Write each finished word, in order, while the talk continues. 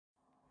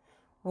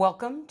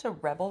Welcome to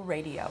Rebel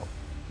Radio,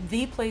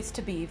 the place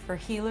to be for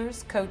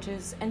healers,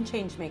 coaches, and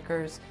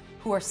changemakers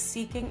who are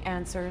seeking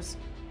answers,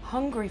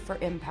 hungry for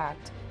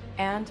impact,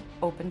 and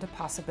open to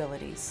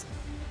possibilities.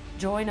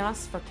 Join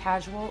us for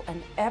casual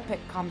and epic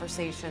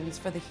conversations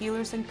for the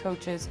healers and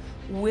coaches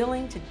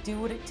willing to do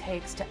what it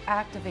takes to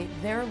activate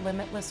their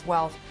limitless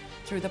wealth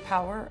through the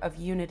power of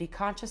unity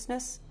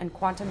consciousness and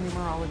quantum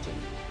numerology.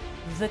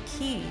 The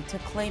key to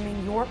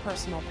claiming your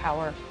personal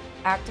power,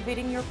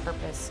 activating your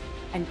purpose,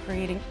 and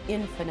creating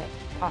infinite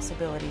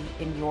possibility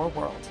in your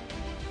world.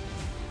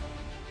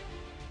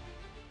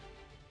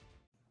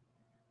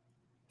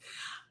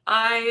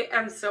 I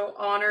am so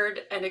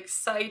honored and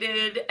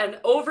excited and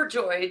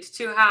overjoyed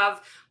to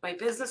have my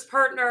business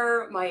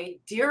partner, my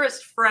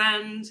dearest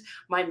friend,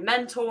 my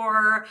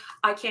mentor.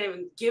 I can't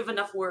even give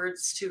enough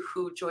words to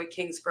who Joy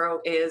Kingsborough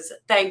is.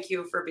 Thank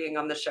you for being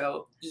on the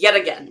show yet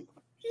again.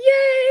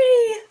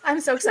 Yay! I'm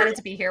so excited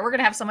to be here. We're going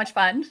to have so much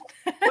fun.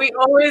 We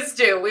always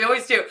do. We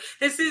always do.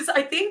 This is,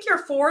 I think, your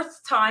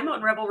fourth time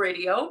on Rebel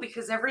Radio,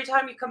 because every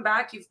time you come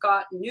back, you've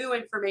got new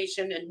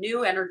information and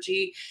new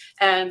energy.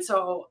 And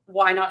so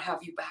why not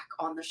have you back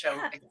on the show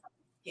again?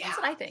 Yeah. That's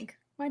what I think.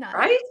 Why not?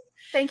 Right?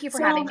 Thank you for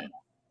having me.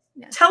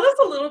 Yes. Tell us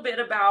a little bit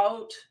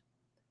about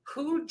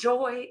who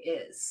Joy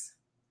is.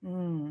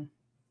 Isn't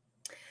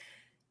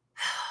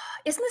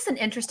this an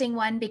interesting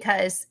one?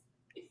 Because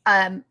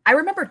I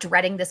remember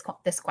dreading this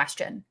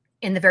question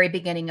in the very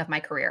beginning of my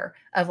career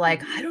of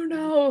like, I don't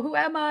know, who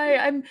am I?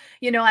 I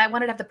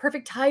wanted to have the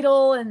perfect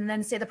title and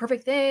then say the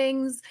perfect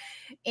things.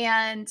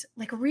 And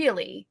like,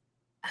 really,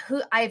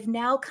 I've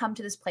now come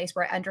to this place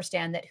where I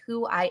understand that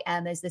who I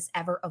am is this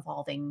ever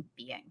evolving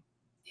being.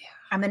 Yeah.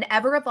 I'm an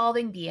ever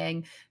evolving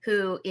being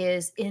who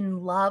is in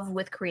love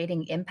with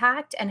creating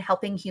impact and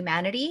helping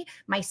humanity,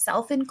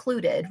 myself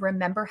included,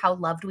 remember how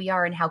loved we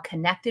are and how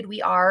connected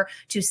we are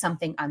to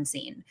something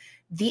unseen.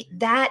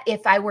 That,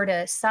 if I were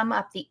to sum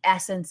up the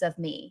essence of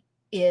me,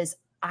 is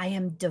I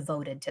am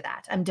devoted to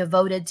that. I'm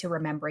devoted to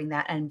remembering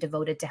that. And I'm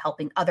devoted to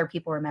helping other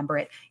people remember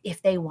it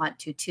if they want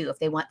to too, if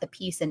they want the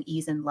peace and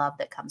ease and love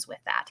that comes with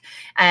that.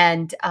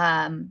 And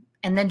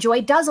then Joy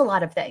does a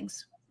lot of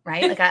things,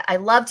 right? Like I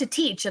love to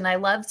teach, and I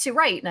love to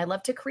write, and I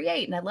love to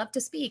create, and I love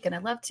to speak, and I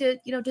love to,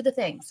 do the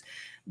things.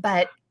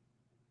 But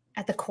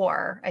at the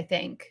core, I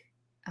think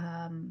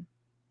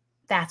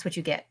that's what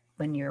you get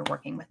when you're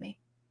working with me.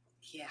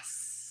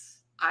 Yes.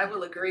 I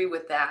will agree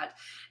with that.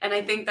 And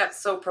I think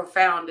that's so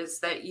profound, is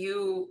that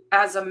you,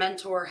 as a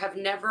mentor, have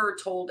never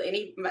told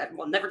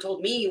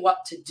me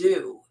what to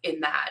do in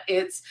that.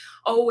 It's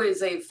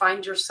always a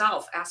find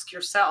yourself, ask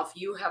yourself.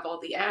 You have all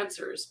the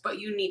answers, but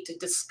you need to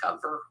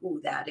discover who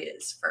that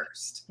is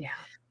first. Yeah.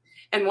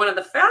 And one of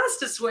the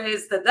fastest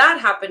ways that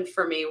happened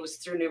for me was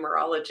through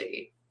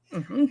numerology.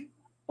 Mm-hmm.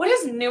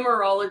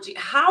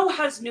 How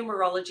has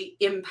numerology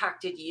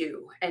impacted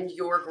you and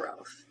your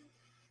growth?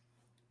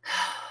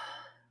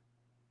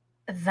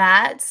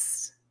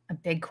 That's a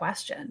big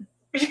question.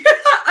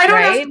 I don't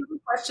ask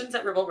questions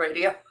at Rebel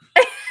Radio.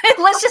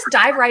 Let's just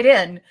dive right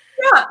in.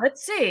 Yeah.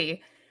 Let's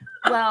see.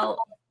 Well,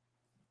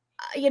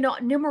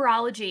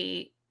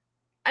 numerology,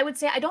 I would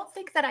say I don't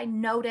think that I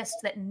noticed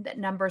that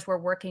numbers were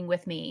working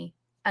with me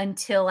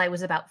until I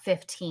was about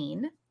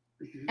 15.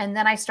 Mm-hmm. And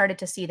then I started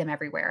to see them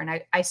everywhere.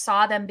 And I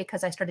saw them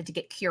because I started to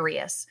get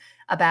curious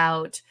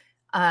about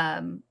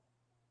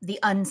the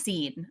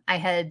unseen. I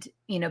had,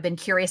 been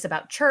curious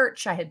about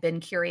church. I had been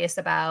curious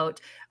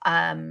about,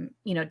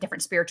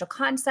 different spiritual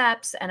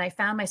concepts. And I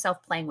found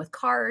myself playing with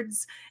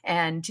cards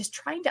and just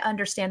trying to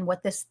understand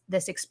what this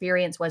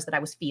experience was that I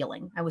was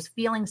feeling. I was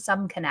feeling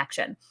some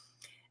connection.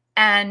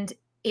 And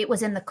it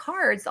was in the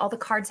cards. All the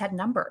cards had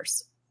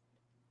numbers.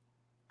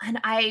 And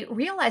I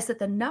realized that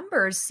the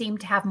numbers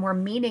seemed to have more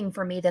meaning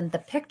for me than the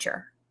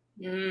picture.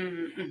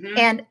 Mm-hmm.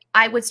 And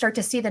I would start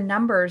to see the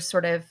numbers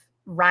sort of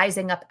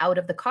rising up out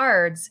of the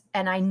cards,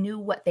 and I knew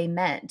what they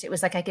meant. It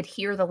was like I could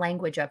hear the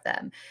language of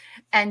them.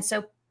 And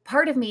so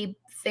part of me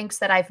thinks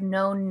that I've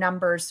known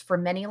numbers for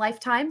many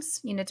lifetimes,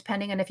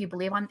 depending on if you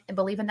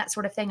believe in that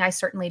sort of thing. I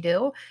certainly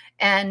do.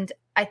 And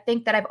I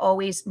think that I've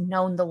always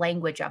known the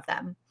language of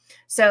them.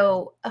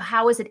 So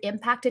how has it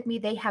impacted me?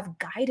 They have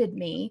guided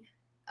me.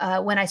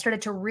 When I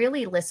started to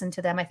really listen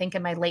to them, I think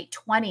in my late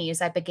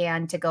 20s, I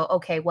began to go,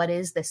 okay, what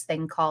is this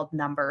thing called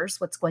numbers?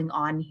 What's going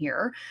on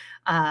here?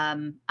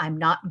 I'm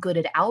not good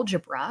at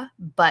algebra,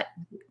 but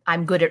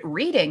I'm good at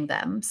reading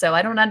them. So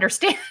I don't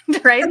understand,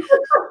 right?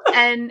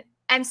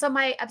 And so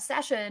my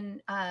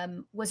obsession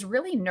was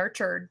really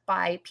nurtured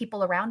by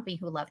people around me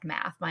who loved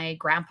math. My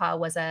grandpa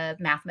was a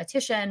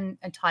mathematician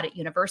and taught at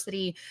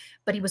university,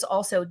 but he was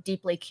also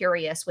deeply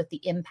curious with the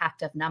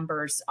impact of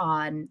numbers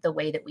on the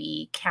way that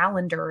we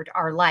calendared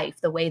our life,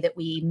 the way that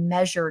we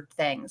measured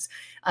things.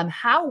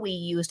 How we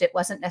used it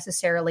wasn't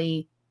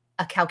necessarily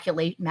a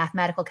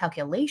mathematical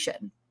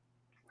calculation.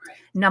 Right.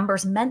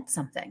 Numbers meant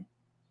something.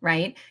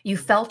 Right? You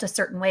felt a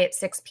certain way at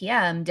 6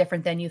 p.m.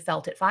 different than you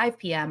felt at 5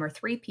 p.m. or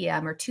 3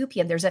 p.m. or 2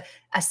 p.m. There's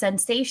a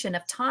sensation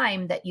of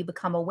time that you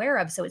become aware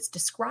of. So it's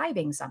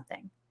describing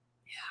something.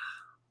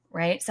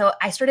 right? So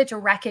I started to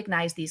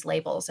recognize these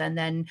labels, and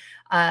then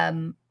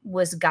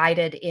was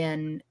guided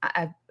in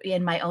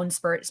my own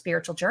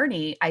spiritual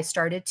journey. I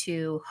started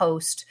to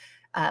host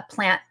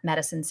plant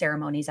medicine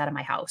ceremonies out of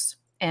my house.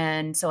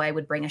 And so I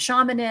would bring a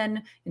shaman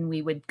in, and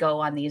we would go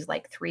on these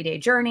like 3-day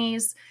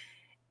journeys.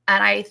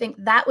 And I think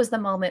that was the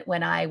moment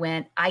when I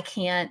went, I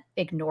can't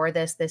ignore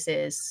this.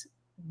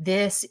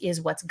 This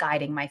is what's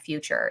guiding my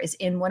future. Is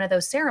in one of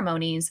those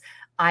ceremonies,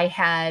 I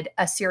had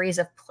a series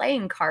of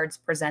playing cards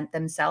present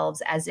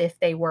themselves as if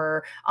they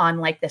were on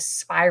like this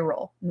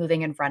spiral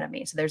moving in front of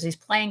me. So there's these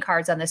playing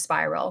cards on this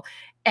spiral,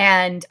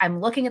 and I'm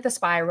looking at the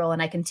spiral,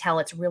 and I can tell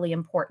it's really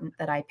important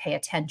that I pay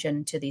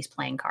attention to these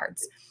playing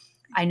cards.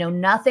 I know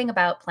nothing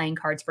about playing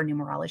cards for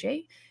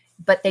numerology,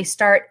 but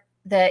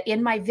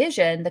in my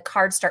vision, the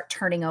cards start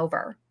turning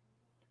over.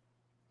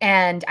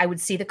 And I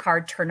would see the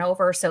card turn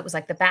over. So it was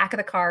like the back of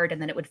the card,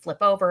 and then it would flip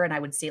over, and I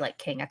would see like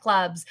King of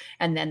Clubs,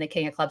 and then the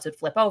King of Clubs would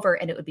flip over,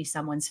 and it would be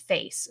someone's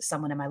face,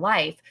 someone in my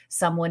life,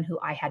 someone who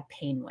I had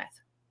pain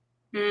with.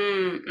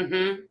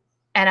 Mm-hmm.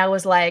 And I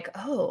was like,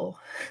 oh,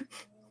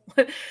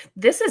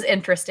 this is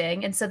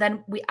interesting. And so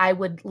then I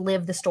would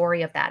live the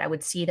story of that. I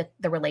would see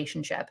the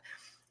relationship.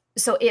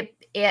 So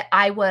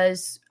I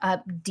was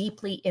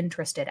deeply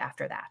interested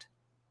after that.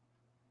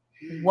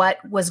 What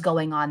was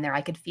going on there?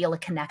 I could feel a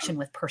connection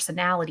with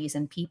personalities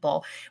and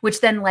people, which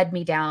then led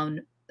me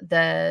down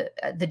the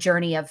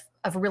journey of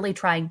really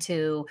trying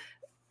to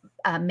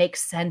make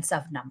sense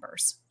of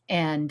numbers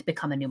and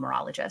become a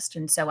numerologist.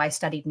 And so I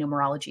studied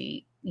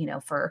numerology,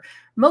 for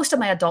most of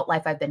my adult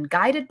life. I've been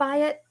guided by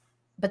it,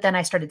 but then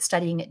I started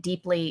studying it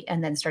deeply,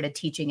 and then started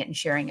teaching it and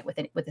sharing it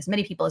with as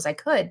many people as I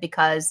could,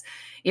 because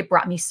it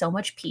brought me so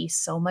much peace,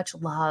 so much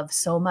love,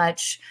 so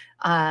much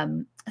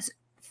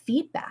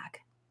feedback.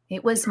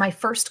 It was my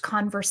first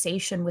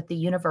conversation with the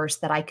universe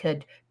that I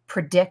could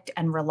predict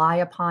and rely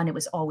upon. It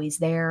was always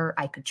there.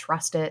 I could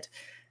trust it.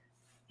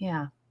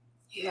 Yeah.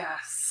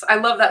 Yes. I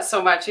love that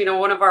so much.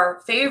 One of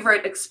our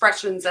favorite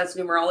expressions as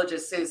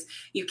numerologists is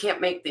you can't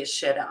make this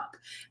shit up,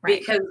 Right.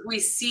 Because we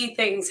see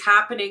things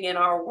happening in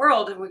our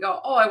world and we go,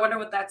 oh, I wonder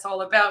what that's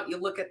all about. You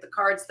look at the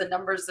cards, the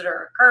numbers that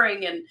are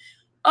occurring, and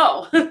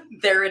oh,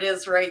 there it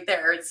is right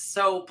there. It's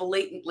so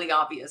blatantly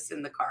obvious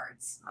in the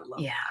cards. I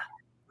love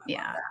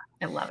that.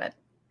 I love it.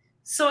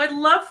 So I'd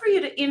love for you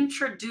to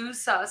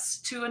introduce us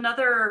to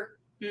another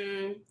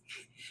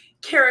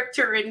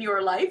character in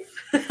your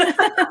life.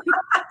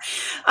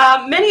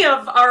 Many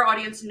of our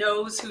audience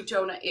knows who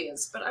Jonah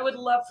is, but I would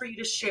love for you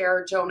to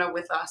share Jonah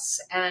with us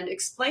and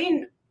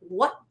explain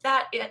what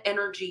that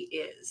energy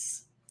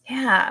is.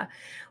 Yeah.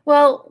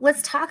 Well,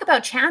 let's talk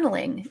about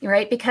channeling,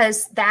 right?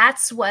 Because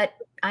that's what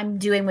I'm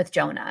doing with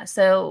Jonah.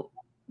 So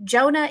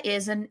Jonah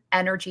is an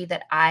energy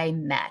that I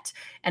met,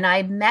 and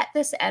I met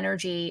this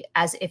energy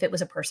as if it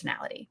was a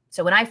personality.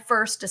 So when I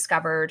first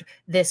discovered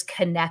this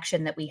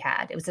connection that we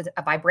had, it was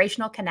a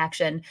vibrational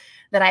connection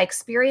that I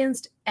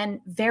experienced,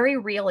 and very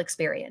real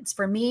experience.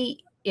 For me,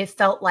 it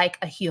felt like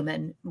a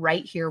human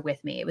right here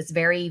with me. It was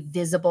very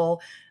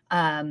visible.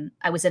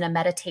 I was in a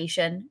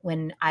meditation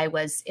when I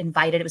was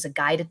invited. It was a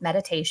guided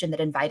meditation that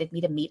invited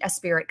me to meet a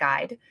spirit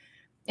guide.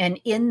 And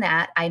in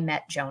that, I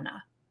met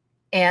Jonah.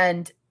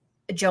 And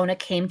Jonah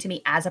came to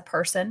me as a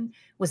person,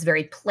 was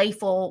very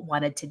playful,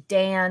 wanted to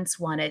dance,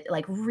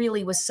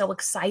 really was so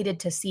excited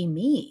to see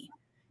me,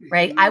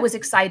 right? Mm-hmm. I was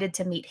excited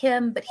to meet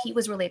him, but he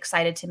was really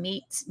excited to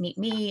meet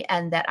me,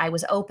 and that I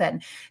was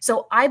open.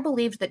 So I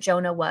believed that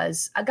Jonah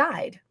was a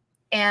guide.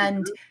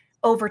 And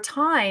over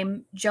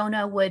time,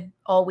 Jonah would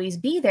always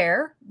be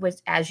there,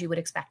 as you would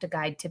expect a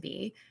guide to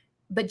be,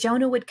 but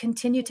Jonah would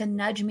continue to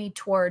nudge me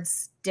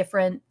towards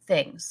different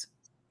things.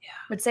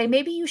 Would say,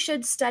 maybe you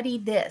should study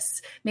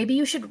this. Maybe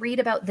you should read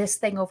about this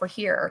thing over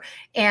here,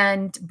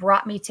 and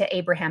brought me to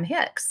Abraham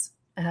Hicks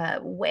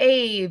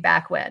way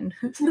back when,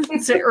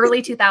 so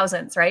early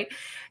 2000s, right?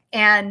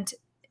 And,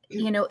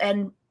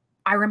 and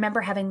I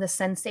remember having the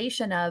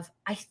sensation of,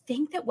 I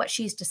think that what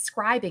she's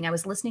describing, I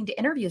was listening to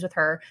interviews with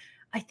her,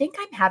 I think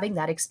I'm having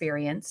that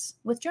experience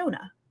with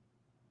Jonah.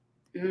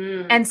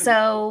 Mm-hmm. And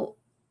so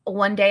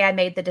one day I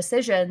made the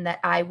decision that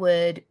I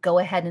would go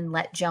ahead and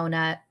let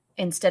Jonah,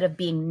 instead of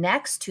being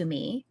next to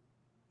me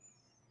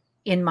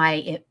in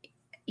my,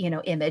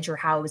 image or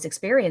how I was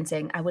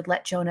experiencing, I would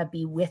let Jonah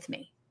be with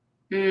me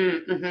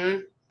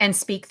and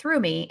speak through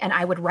me, and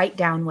I would write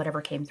down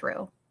whatever came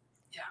through.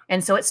 Yeah.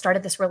 And so it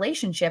started this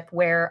relationship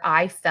where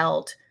I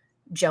felt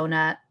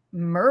Jonah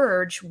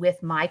merge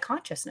with my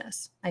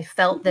consciousness. I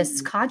felt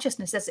this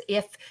consciousness as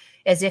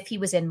if he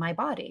was in my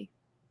body.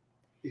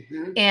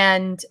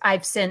 And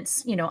I've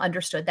since,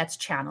 understood that's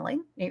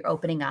channeling. You're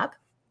opening up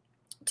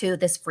to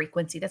this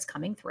frequency that's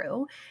coming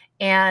through.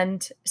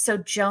 And so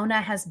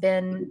Jonah has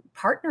been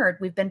partnered.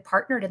 We've been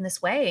partnered in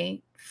this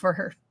way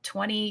for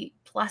 20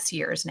 plus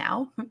years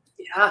now.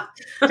 Yeah.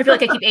 I feel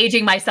like I keep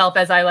aging myself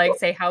as I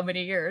say how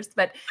many years,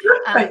 but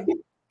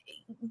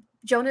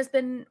Jonah's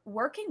been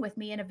working with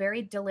me in a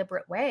very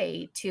deliberate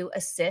way to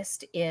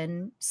assist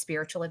in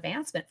spiritual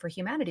advancement for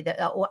humanity,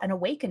 an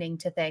awakening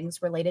to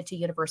things related to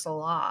universal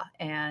law,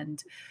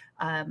 and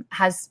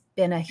has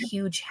been a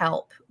huge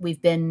help. We've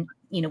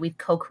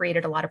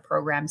co-created a lot of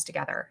programs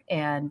together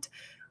and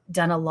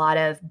done a lot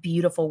of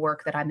beautiful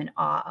work that I'm in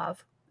awe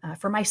of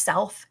for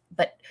myself,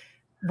 but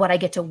what I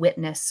get to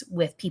witness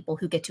with people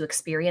who get to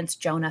experience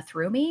Jonah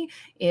through me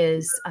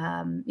is,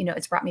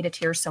 it's brought me to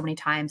tears so many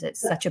times.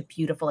 It's such a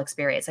beautiful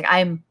experience. Like,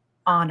 I'm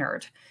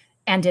honored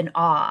and in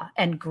awe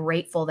and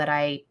grateful that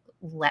I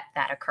let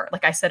that occur.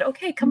 Like I said,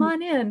 okay, come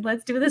on in,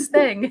 let's do this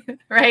thing.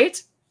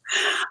 Right.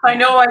 I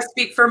know I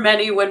speak for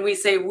many when we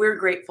say we're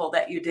grateful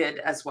that you did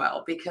as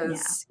well,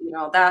 because,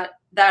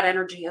 that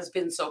energy has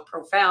been so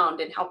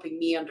profound in helping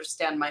me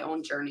understand my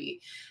own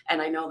journey.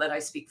 And I know that I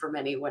speak for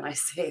many when I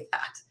say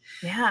that.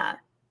 Yeah.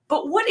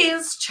 But what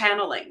is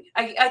channeling?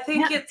 I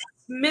think it's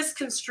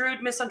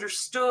misconstrued,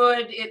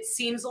 misunderstood. It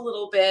seems a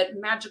little bit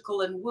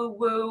magical and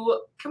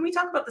woo-woo. Can we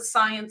talk about the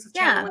science of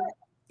channeling?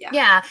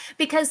 Yeah,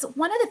 because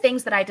one of the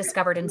things that I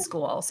discovered in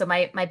school, so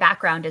my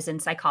background is in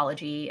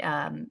psychology,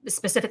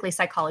 specifically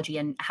psychology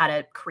and how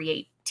to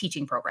create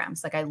teaching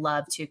programs. Like, I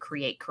love to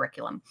create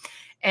curriculum.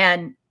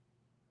 And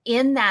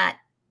in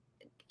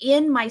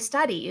my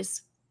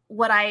studies,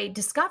 what I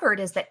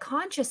discovered is that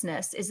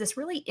consciousness is this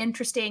really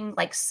interesting,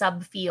 like,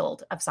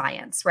 subfield of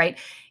science, right?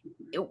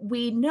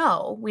 We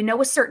know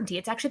with certainty,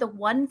 it's actually the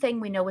one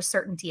thing we know with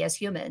certainty as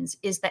humans,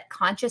 is that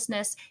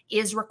consciousness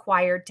is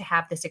required to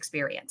have this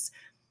experience.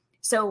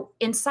 So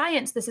in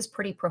science, this is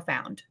pretty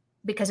profound,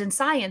 because in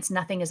science,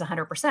 nothing is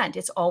 100%.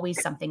 It's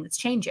always something that's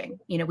changing.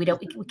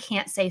 We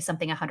can't say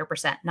something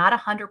 100%. Not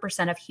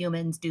 100% of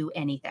humans do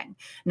anything.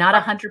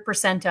 Not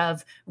 100%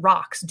 of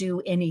rocks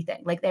do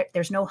anything. Like,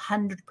 there's no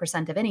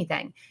 100% of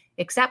anything,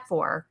 except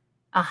for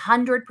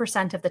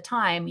 100% of the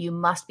time you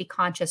must be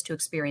conscious to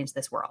experience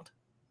this world.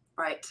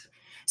 Right.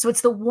 So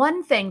it's the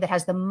one thing that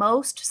has the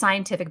most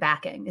scientific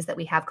backing, is that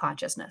we have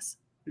consciousness.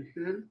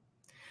 Mm-hmm.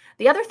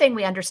 The other thing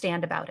we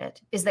understand about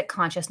it is that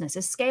consciousness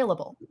is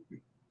scalable.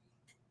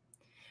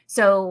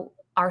 So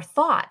our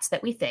thoughts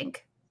that we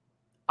think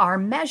are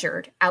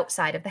measured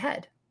outside of the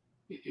head.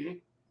 Mm-hmm.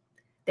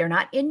 They're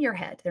not in your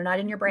head. They're not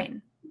in your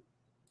brain.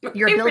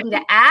 Your ability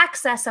to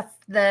access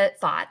the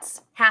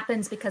thoughts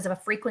happens because of a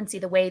frequency,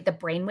 the way the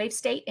brainwave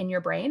state in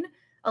your brain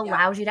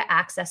allows you to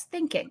access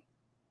thinking.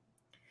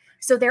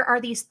 So there are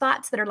these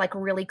thoughts that are, like,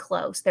 really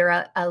close.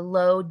 They're a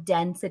low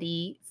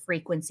density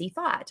frequency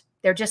thought.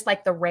 They're just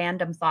like the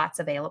random thoughts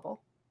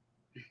available.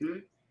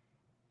 Mm-hmm.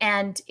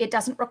 And it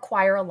doesn't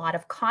require a lot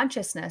of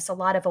consciousness, a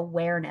lot of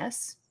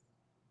awareness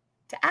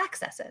to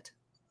access it,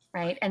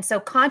 right? And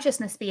so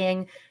consciousness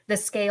being the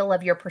scale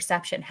of your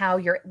perception,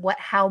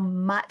 how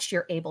much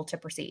you're able to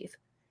perceive.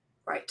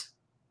 Right.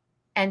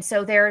 And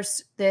so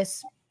there's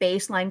this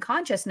baseline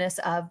consciousness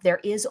of there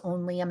is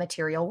only a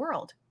material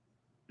world.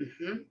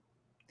 Mm-hmm.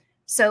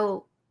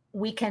 So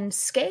we can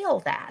scale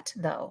that,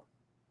 though.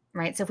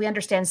 Right. So if we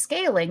understand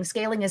scaling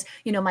is,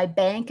 my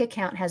bank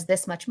account has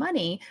this much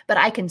money, but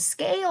I can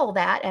scale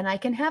that and I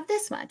can have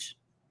this much.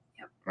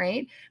 Yep.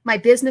 Right. My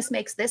business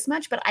makes this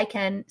much, but I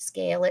can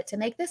scale it to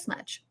make this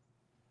much.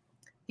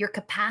 Your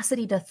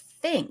capacity to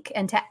think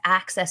and to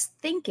access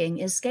thinking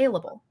is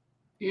scalable.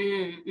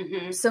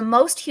 Mm-hmm. So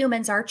most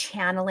humans are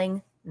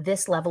channeling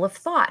this level of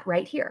thought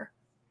right here.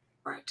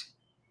 Right.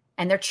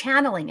 And they're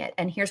channeling it.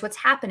 And here's what's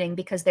happening,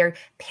 because they're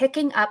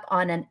picking up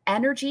on an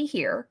energy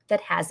here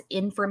that has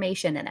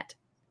information in it.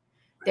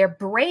 Their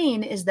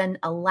brain is then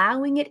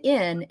allowing it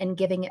in and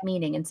giving it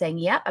meaning and saying,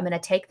 yep, I'm going to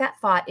take that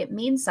thought. It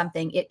means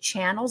something. It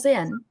channels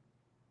in,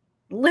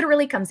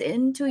 literally comes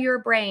into your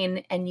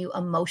brain, and you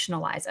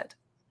emotionalize it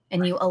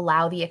and you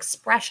allow the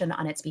expression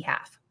on its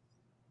behalf.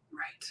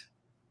 Right.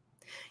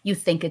 You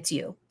think it's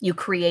you. You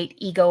create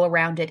ego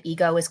around it.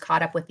 Ego is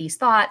caught up with these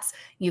thoughts.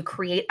 You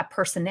create a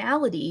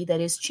personality that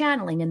is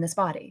channeling in this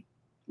body.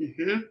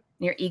 Mm-hmm.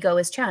 Your ego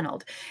is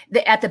channeled.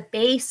 At the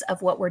base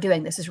of what we're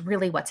doing, this is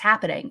really what's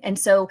happening. And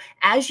so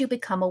as you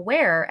become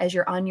aware, as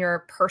you're on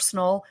your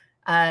personal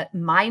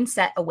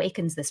mindset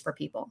awakens this for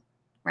people,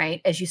 right?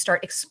 As you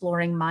start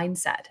exploring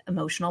mindset,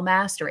 emotional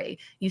mastery,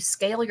 you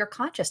scale your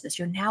consciousness.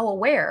 You're now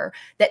aware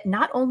that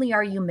not only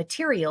are you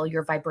material,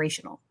 you're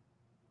vibrational.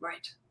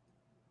 Right.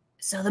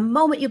 So the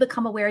moment you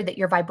become aware that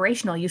you're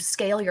vibrational, you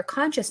scale your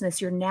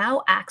consciousness, you're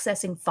now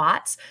accessing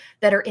thoughts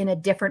that are in a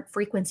different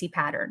frequency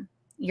pattern.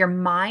 Your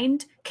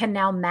mind can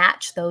now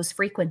match those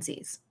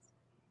frequencies.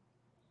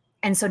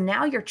 And so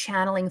now you're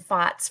channeling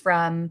thoughts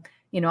from,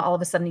 all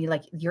of a sudden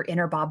your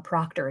inner Bob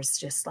Proctor is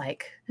just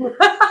like,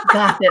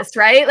 got this,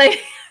 right?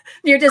 Like,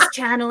 you're just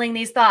channeling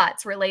these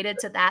thoughts related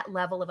to that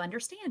level of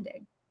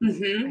understanding,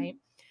 Mm-hmm. right?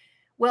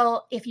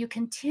 Well, if you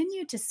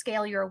continue to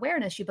scale your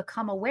awareness, you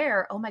become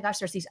aware, oh my gosh,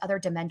 there's these other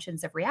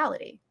dimensions of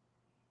reality.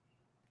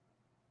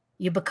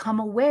 You become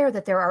aware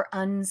that there are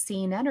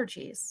unseen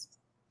energies.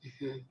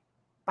 Mm-hmm.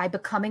 By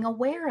becoming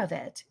aware of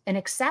it and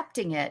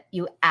accepting it,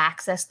 you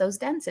access those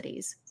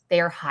densities.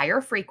 They are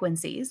higher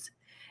frequencies.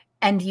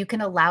 and you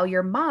can allow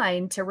your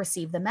mind to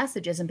receive the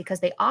messages. And because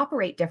they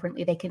operate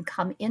differently, they can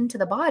come into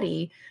the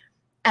body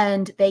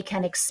and they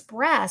can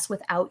express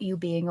without you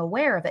being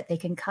aware of it. They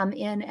can come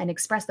in and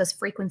express. Those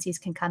frequencies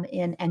can come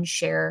in and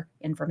share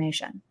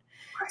information.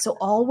 So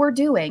all we're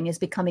doing is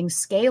becoming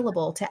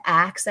scalable to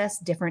access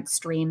different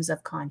streams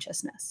of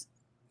consciousness.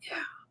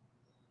 Yeah.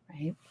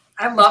 Right.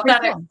 I love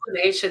that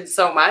explanation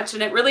so much.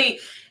 And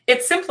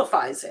it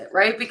simplifies it,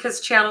 right?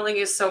 Because channeling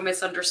is so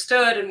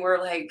misunderstood and we're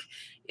like,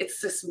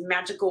 it's this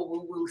magical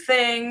woo-woo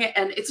thing.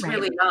 And it's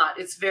really not.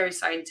 It's very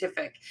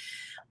scientific.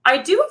 I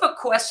do have a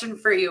question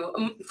for you,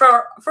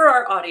 for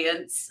our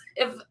audience,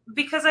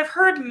 because I've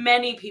heard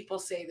many people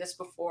say this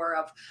before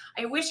of,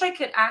 I wish I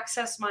could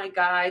access my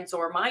guides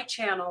or my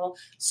channel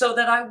so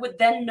that I would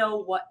then know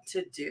what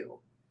to do.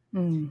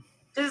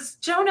 Does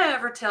Jonah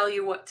ever tell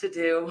you what to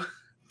do?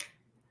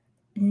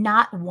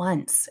 Not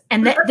once.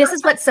 And this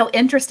is what's so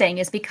interesting,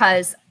 is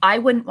because I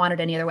wouldn't want it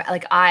any other way.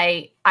 Like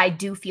I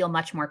do feel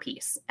much more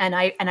peace, and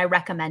I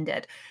recommend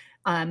it.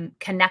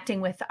 Connecting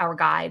with our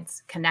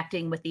guides,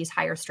 connecting with these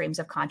higher streams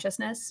of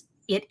consciousness,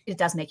 it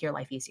does make your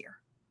life easier.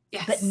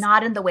 Yes. But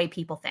not in the way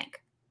people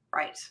think.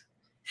 Right.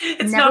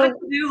 It's not a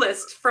to-do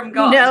list from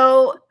God.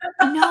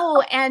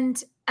 No.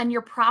 And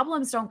your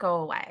problems don't go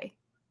away.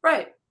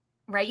 Right.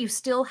 Right. You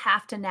still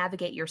have to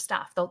navigate your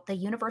stuff. The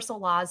universal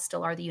laws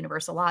still are the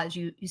universal laws.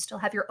 You still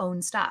have your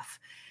own stuff.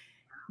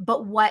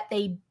 But what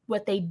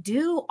they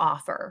do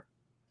offer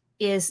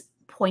is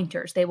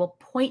pointers. They will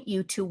point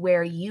you to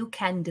where you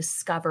can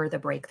discover the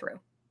breakthrough.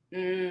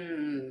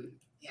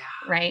 Yeah.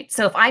 Right.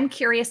 So if I'm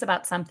curious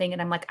about something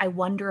and I'm like, I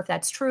wonder if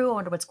that's true. I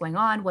wonder what's going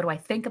on. What do I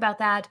think about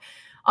that?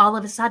 All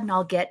of a sudden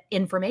I'll get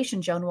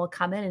information. Jonah will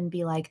come in and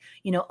be like,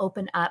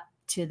 open up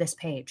to this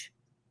page.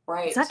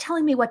 Right. He's not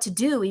telling me what to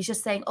do. He's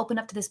just saying, open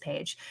up to this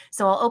page.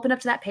 So I'll open up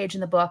to that page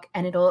in the book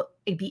and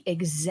it'd be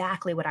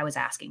exactly what I was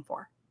asking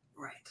for.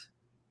 Right.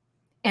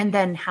 And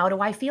then how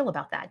do I feel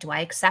about that? Do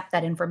I accept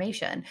that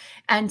information?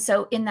 And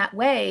so in that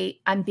way,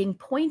 I'm being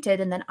pointed,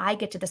 and then I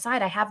get to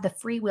decide. I have the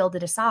free will to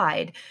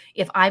decide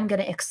if I'm going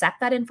to accept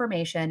that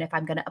information, if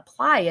I'm going to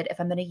apply it, if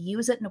I'm going to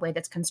use it in a way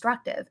that's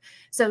constructive.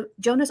 So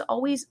Jonah's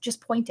always just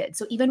pointed.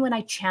 So even when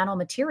I channel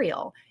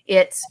material,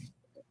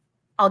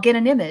 I'll get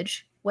an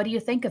image. What do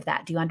you think of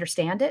that? Do you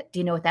understand it? Do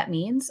you know what that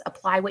means?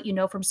 Apply what you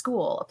know from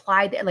school.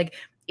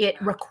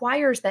 It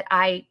requires that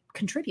I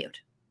contribute.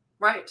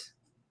 Right.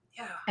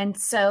 Yeah. And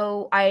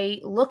so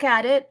I look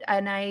at it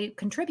and I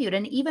contribute.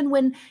 And even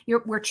when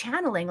we're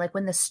channeling, like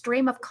when the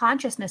stream of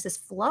consciousness is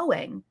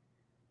flowing,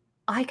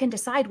 I can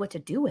decide what to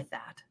do with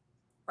that.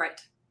 Right.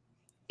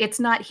 It's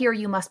not here,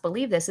 you must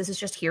believe this. This is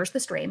just, here's the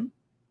stream.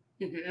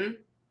 Mm-hmm.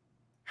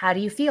 How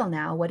do you feel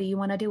now? What do you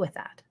want to do with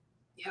that?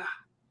 Yeah.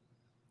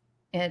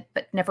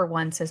 But never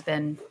once has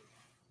been,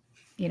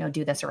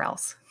 do this or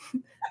else.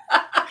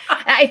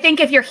 I think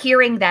if you're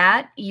hearing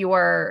that,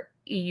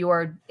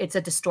 it's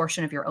a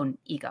distortion of your own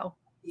ego.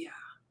 Yeah.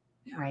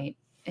 Right.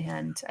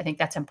 And I think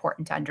that's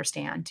important to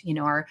understand,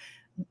 our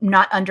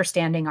not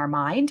understanding our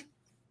mind,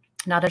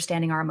 not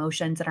understanding our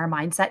emotions and our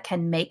mindset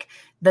can make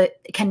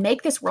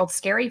this world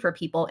scary for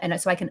people. And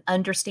so I can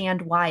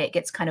understand why it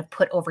gets kind of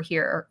put over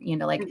here,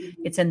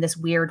 it's in this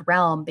weird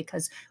realm,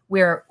 because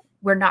we're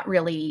not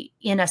really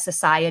in a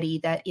society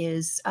that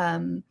is,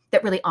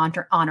 that really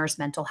honors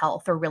mental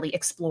health or really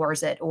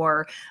explores it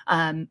or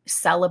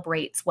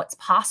celebrates what's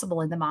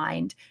possible in the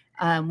mind.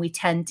 We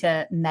tend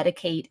to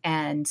medicate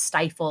and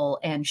stifle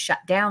and shut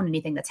down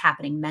anything that's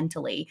happening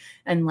mentally,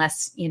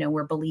 unless,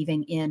 we're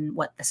believing in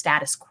what the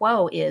status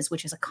quo is,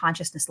 which is a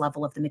consciousness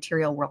level of the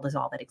material world is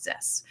all that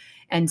exists.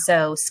 And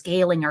so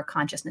scaling our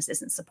consciousness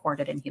isn't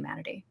supported in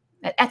humanity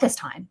at this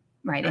time,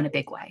 right? In a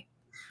big way.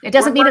 It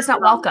doesn't mean it's not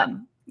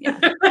welcome. Yeah.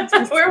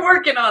 We're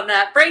working on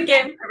that. Brain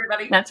game,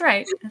 everybody. That's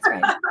right.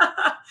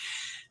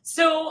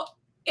 So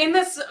in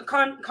this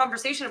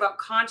conversation about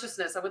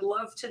consciousness, I would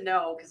love to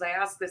know, because I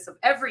ask this of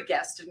every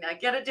guest and I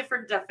get a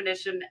different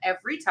definition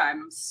every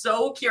time. I'm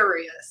so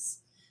curious.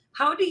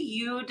 How do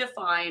you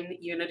define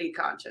unity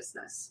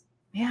consciousness?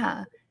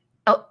 Yeah.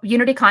 Oh,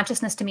 unity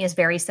consciousness to me is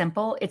very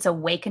simple. It's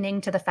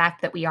awakening to the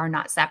fact that we are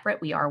not separate.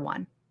 We are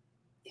one.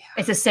 Yeah.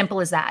 It's as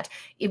simple as that.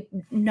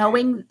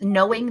 Knowing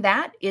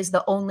that is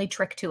the only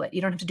trick to it.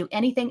 You don't have to do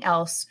anything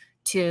else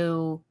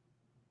to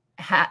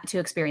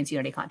experience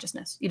unity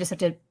consciousness. You just have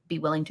to be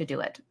willing to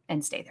do it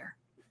and stay there.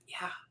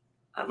 Yeah.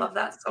 I love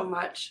that so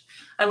much.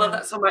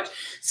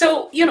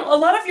 So, a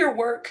lot of your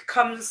work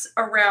comes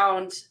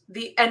around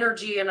the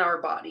energy in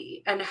our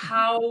body and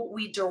how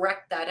we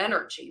direct that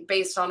energy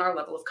based on our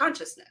level of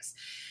consciousness.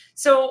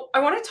 So I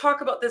want to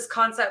talk about this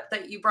concept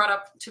that you brought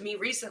up to me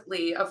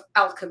recently of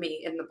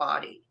alchemy in the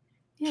body.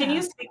 Yeah. Can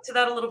you speak to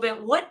that a little bit?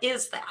 What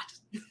is that?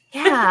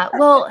 Yeah,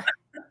 well,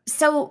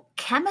 so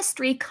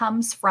chemistry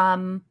comes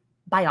from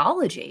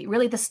biology,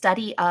 really the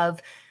study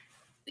of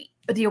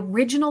the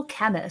original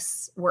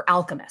chemists were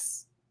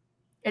alchemists.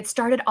 It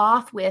started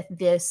off with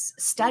this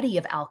study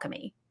of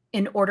alchemy.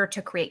 in order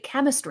to create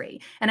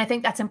chemistry. And I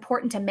think that's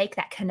important to make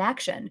that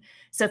connection.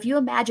 So if you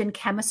imagine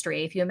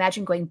chemistry, if you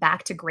imagine going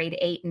back to grade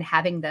 8 and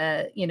having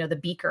the, the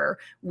beaker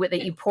with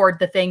that you poured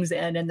the things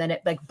in and then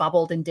it like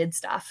bubbled and did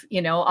stuff,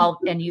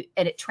 and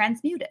it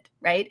transmuted,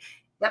 right?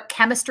 Yep.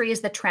 Chemistry is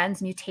the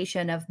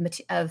transmutation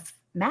of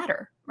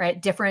matter,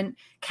 right? Different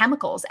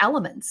chemicals,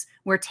 elements.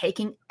 We're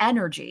taking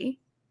energy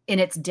in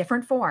its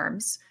different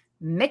forms,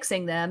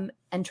 mixing them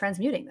and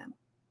transmuting them.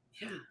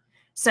 Yeah.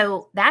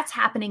 So that's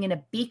happening in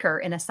a beaker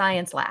in a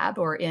science lab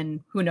or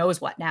in who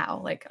knows what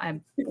now. Like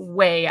I'm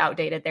way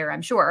outdated there,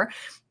 I'm sure.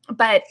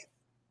 But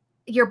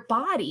your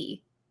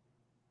body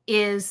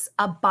is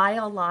a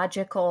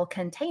biological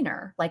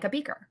container, like a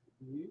beaker.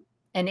 Mm-hmm.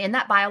 And in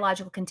that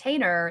biological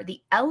container,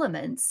 the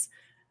elements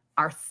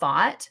are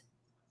thought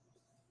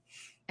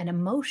and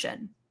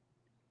emotion,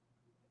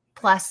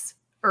 plus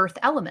earth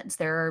elements.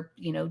 There are,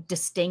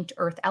 distinct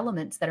earth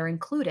elements that are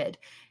included.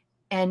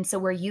 And so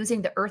we're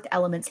using the earth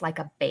elements like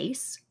a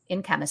base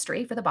in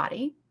chemistry for the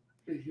body.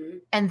 Mm-hmm.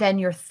 And then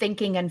your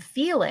thinking and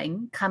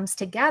feeling comes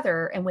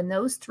together. And when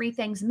those three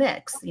things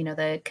mix,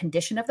 the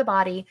condition of the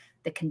body,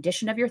 the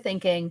condition of your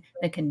thinking,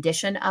 the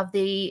condition of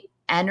the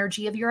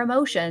energy of your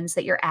emotions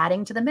that you're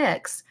adding to the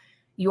mix,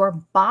 your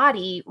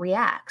body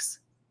reacts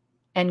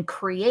and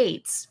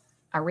creates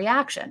a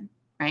reaction,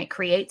 right?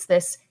 Creates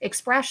this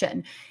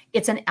expression.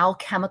 It's an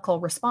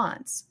alchemical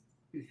response.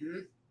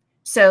 Mm-hmm.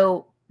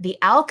 So the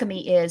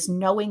alchemy is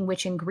knowing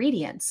which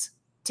ingredients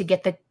to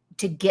get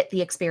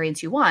the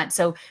experience you want.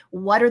 So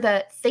what are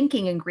the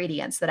thinking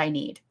ingredients that I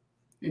need?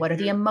 Mm-hmm. What are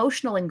the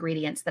emotional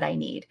ingredients that I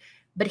need?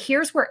 But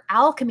here's where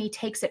alchemy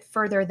takes it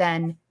further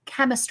than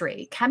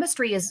chemistry.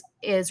 Chemistry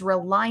is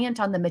reliant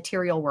on the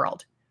material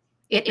world.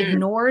 It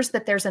ignores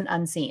that there's an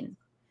unseen.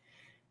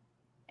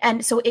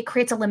 And so it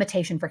creates a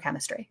limitation for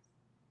chemistry.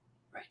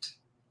 Right.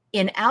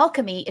 In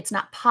alchemy, it's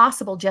not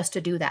possible just to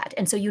do that.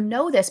 And so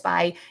this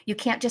by, you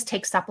can't just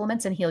take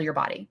supplements and heal your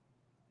body.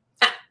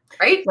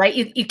 Right?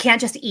 You can't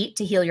just eat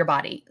to heal your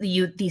body.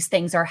 These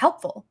things are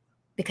helpful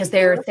because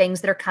they're things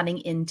that are coming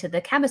into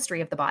the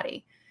chemistry of the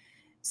body.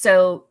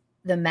 So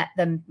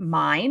the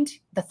mind,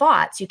 the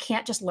thoughts, you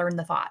can't just learn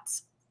the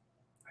thoughts.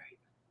 Right.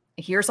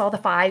 Here's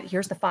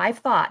the 5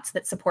 thoughts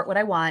that support what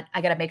I want.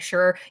 I got to make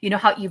sure,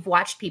 how you've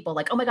watched people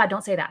like, oh my God,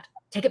 don't say that.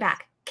 Take it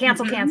back.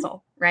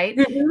 Cancel, right?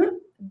 Mm-hmm.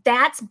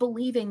 That's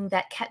believing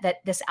that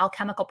this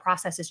alchemical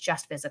process is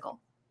just physical.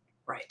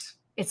 Right.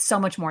 It's so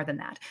much more than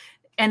that.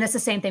 And it's the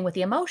same thing with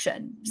the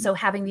emotion. So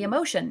having the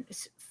emotion,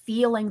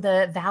 feeling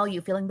the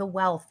value, feeling the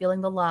wealth,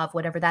 feeling the love,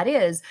 whatever that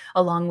is,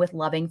 along with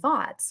loving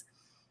thoughts.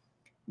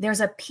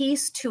 There's a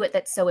piece to it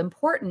that's so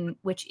important,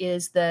 which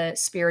is the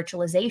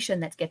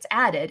spiritualization that gets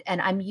added.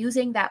 And I'm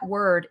using that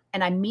word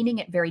and I'm meaning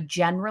it very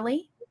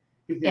generally.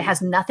 Mm-hmm. It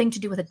has nothing to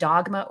do with a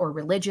dogma or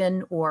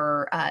religion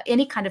or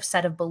any kind of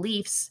set of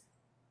beliefs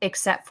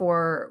except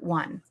for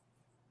one.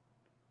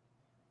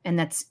 And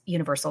that's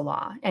universal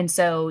law. And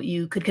so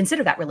you could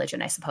consider that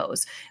religion, I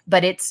suppose,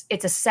 but it's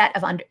a set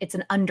of, it's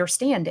an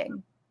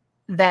understanding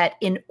that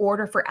in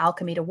order for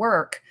alchemy to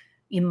work,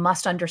 you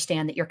must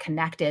understand that you're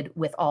connected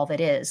with all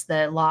that is.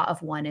 The law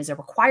of one is a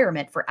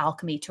requirement for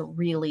alchemy to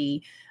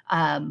really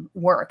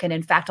work. And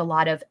in fact, a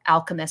lot of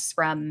alchemists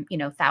from,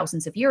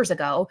 thousands of years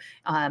ago,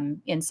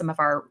 in some of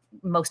our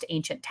most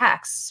ancient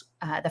texts,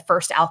 the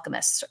first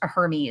alchemists,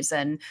 Hermes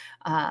and,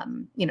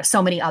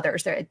 so many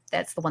others,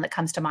 that's the one that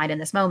comes to mind in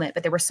this moment,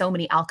 but there were so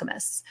many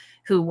alchemists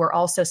who were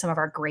also some of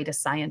our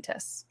greatest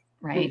scientists,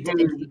 right?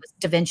 Mm-hmm.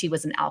 Da Vinci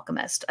was an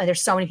alchemist.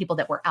 There's so many people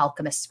that were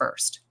alchemists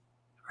first.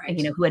 Right.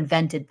 Who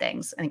invented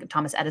things. I think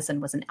Thomas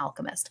Edison was an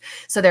alchemist.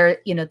 So there,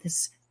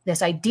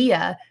 this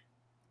idea,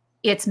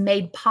 it's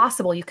made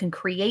possible. You can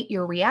create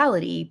your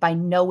reality by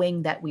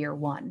knowing that we are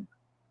one.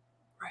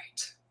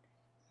 Right.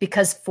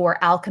 Because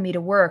for alchemy to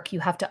work, you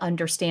have to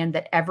understand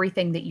that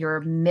everything that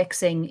you're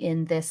mixing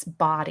in this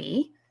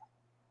body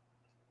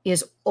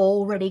is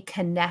already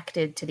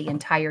connected to the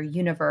entire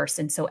universe.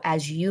 And so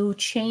as you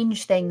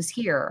change things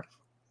here,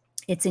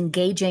 it's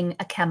engaging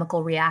a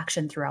chemical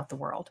reaction throughout the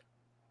world.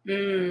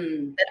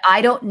 That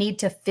I don't need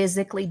to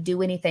physically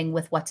do anything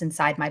with what's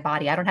inside my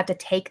body. I don't have to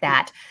take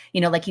that,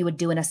 like you would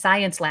do in a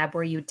science lab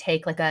where you would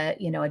take like a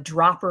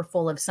dropper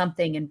full of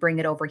something and bring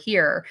it over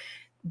here.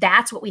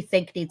 That's what we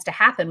think needs to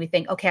happen. We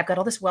think, okay, I've got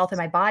all this wealth in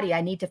my body.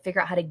 I need to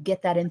figure out how to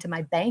get that into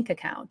my bank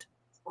account.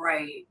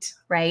 Right.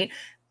 Right.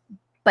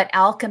 But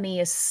alchemy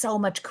is so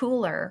much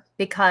cooler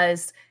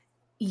because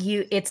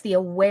it's the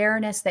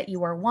awareness that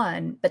you are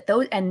one, but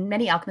and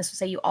many alchemists will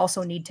say you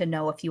also need to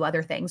know a few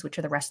other things, which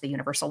are the rest of the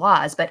universal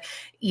laws, but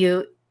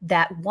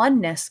that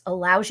oneness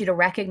allows you to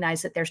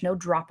recognize that there's no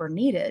dropper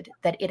needed,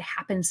 that it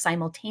happens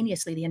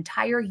simultaneously. The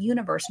entire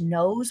universe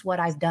knows what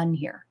I've done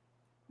here.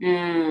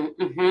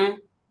 Mm-hmm.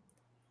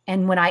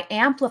 And when I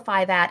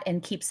amplify that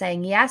and keep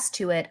saying yes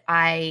to it,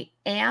 I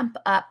amp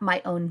up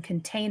my own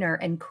container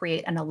and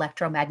create an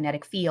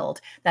electromagnetic field.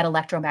 That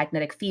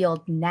electromagnetic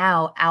field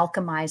now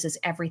alchemizes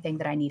everything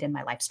that I need in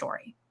my life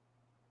story.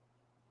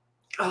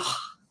 Oh,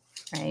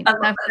 right.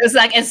 It's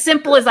like as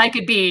simple as I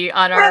could be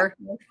on our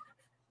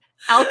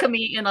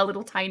alchemy in a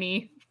little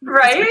tiny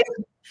Right?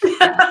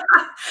 Yeah.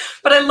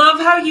 But I love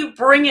how you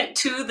bring it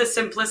to the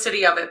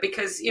simplicity of it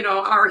because, you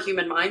know, our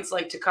human minds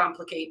like to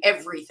complicate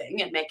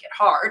everything and make it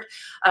hard.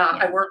 Yeah.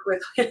 I work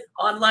with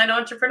online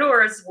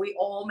entrepreneurs. We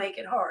all make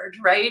it hard,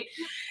 right?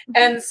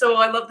 And so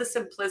I love the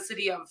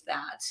simplicity of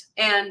that.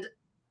 And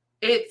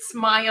it's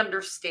my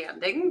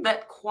understanding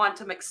that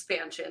quantum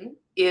expansion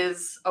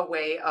is a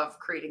way of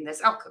creating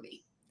this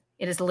alchemy.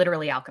 It is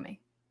literally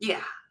alchemy.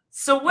 Yeah.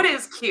 So what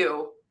is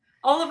Q?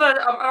 All of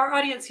our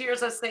audience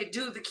hears us say,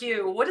 do the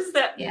Q. What does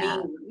that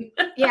mean?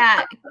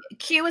 Yeah.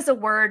 Q is a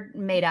word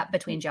made up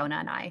between Jonah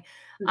and I.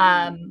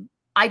 Mhm.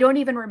 I don't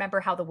even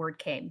remember how the word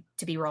came,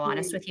 to be real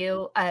honest with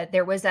you.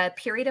 There was a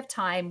period of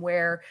time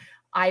where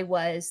I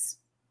was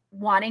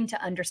wanting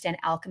to understand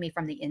alchemy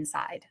from the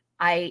inside.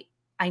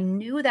 I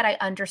knew that I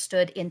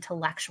understood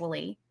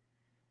intellectually.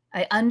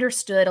 I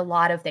understood a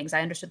lot of things.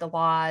 I understood the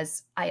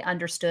laws. I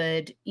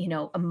understood, you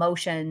know,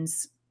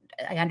 emotions.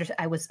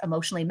 I was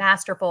emotionally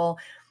masterful,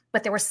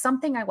 but there was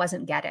something I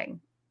wasn't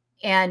getting.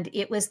 And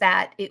it was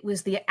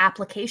the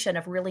application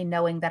of really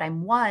knowing that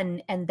I'm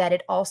one, and that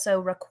it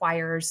also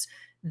requires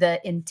the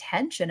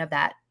intention of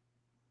that,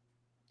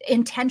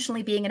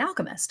 intentionally being an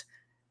alchemist.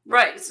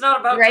 Right. It's not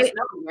about Right. just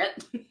knowing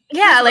it.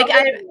 Yeah. It's Like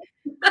about living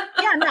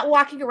yeah, I'm not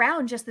walking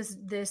around just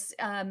this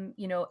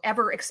you know,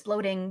 ever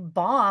exploding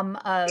bomb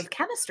of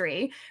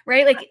chemistry,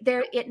 right? Like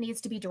it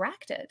needs to be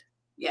directed.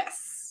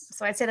 Yes.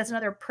 So I'd say that's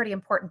another pretty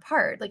important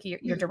part. Like you're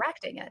Mhm.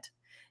 directing it.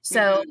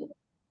 So Mhm.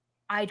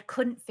 I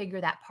couldn't figure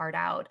that part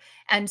out.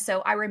 And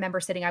so I remember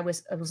sitting, I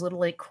was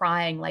literally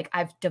crying, like,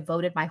 I've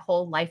devoted my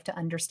whole life to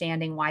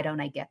understanding. Why don't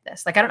I get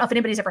this? Like, I don't know if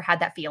anybody's ever had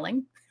that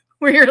feeling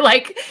where you're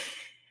like,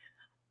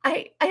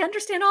 I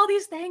understand all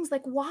these things.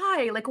 Like,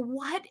 why? Like,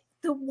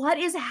 what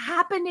is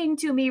happening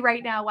to me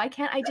right now? Why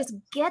can't I just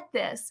get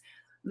this?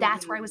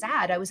 That's where I was Mhm.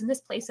 at. I was in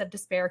this place of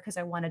despair because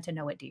I wanted to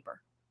know it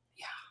deeper.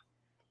 Yeah.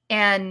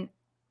 And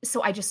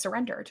so I just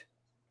surrendered.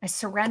 I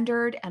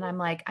surrendered, and I'm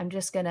like, I'm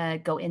just going to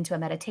go into a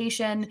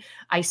meditation.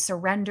 I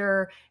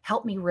surrender.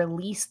 Help me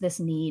release this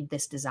need,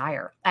 this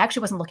desire. I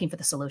actually wasn't looking for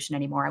the solution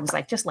anymore. I was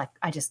like,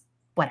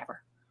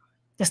 whatever.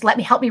 Just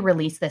help me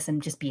release this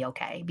and just be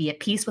okay. Be at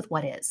peace with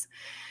what is.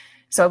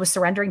 So I was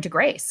surrendering to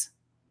grace,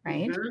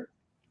 right? Mhm.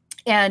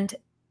 And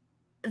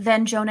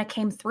then Jonah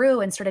came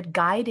through and started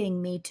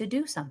guiding me to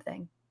do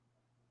something.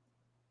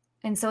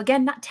 And so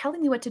again, not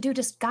telling me what to do,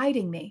 just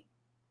guiding me.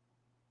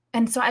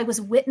 And so I was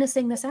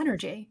witnessing this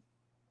energy.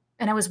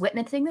 And I was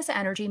witnessing this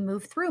energy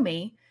move through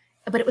me,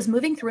 but it was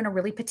moving through in a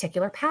really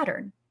particular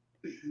pattern.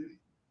 Mhm.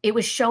 It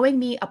was showing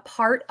me a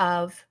part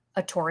of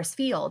a torus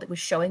field. It was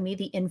showing me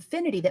the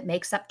infinity that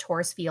makes up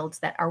torus fields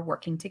that are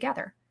working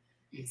together.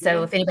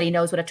 So Mhm. if anybody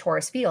knows what a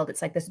torus field,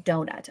 it's like this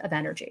donut of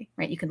energy,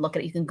 right? You can look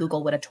at it, you can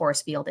Google what a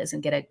torus field is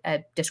and get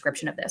a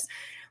description of this.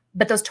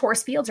 But those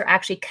torus fields are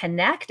actually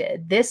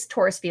connected. This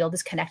torus field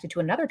is connected to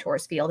another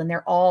torus field, and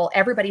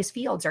everybody's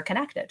fields are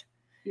connected.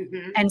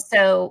 Mhm. And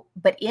so,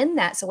 but in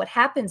that, so what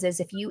happens is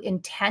if you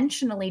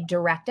intentionally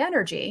direct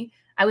energy,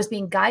 I was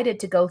being guided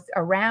to go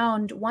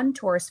around one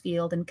torus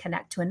field and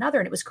connect to another,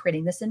 and it was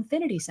creating this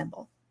infinity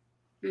symbol.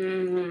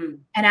 Mhm.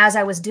 And as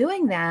I was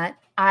doing that,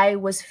 I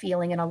was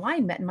feeling an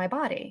alignment in my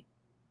body.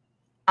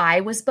 I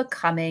was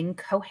becoming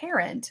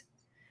coherent.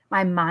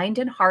 My mind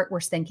and heart were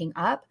syncing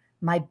up.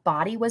 My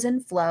body was in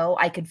flow.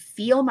 I could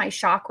feel my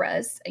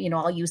chakras, you know,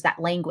 I'll use that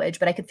language,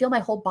 but I could feel my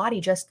whole body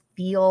just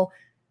feel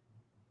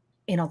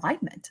in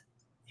alignment,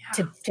 Yeah.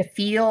 to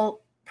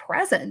feel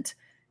present.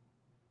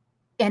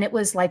 And it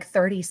was like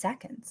 30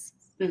 seconds.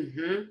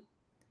 Mhm.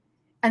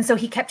 And so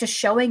he kept just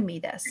showing me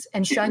this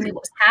and showing me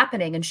what was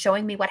happening and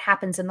showing me what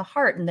happens in the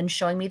heart, and then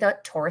showing me the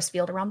torus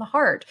field around the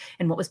heart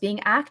and what was being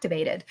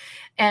activated.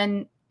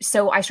 And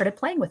so I started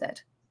playing with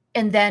it.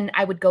 And then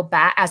I would go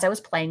back as I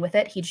was playing with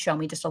it, he'd show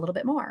me just a little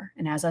bit more.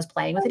 And as I was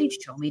playing with it,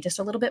 he'd show me just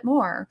a little bit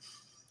more.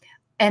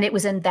 And it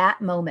was in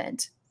that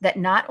moment that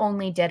not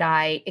only did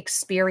I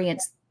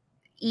experience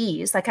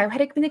ease, like I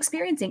had been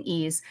experiencing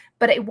ease,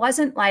 but it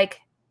wasn't like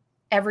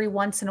every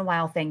once in a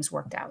while things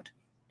worked out.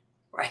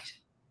 Right.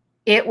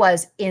 It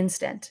was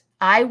instant.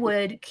 I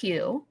would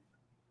queue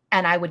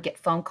and I would get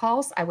phone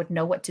calls. I would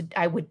know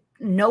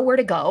where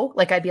to go.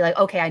 Like I'd be like,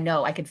 okay, I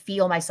know. I could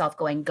feel myself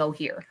going, go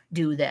here,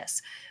 do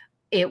this.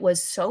 It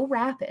was so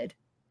rapid.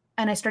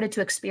 And I started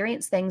to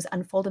experience things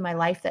unfold in my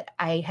life that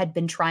I had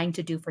been trying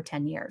to do for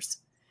 10 years.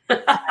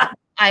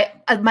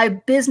 My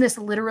business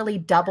literally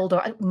doubled,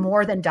 or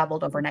more than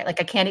doubled overnight. Like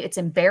it's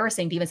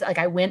embarrassing to even say, like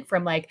I went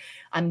from like,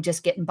 I'm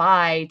just getting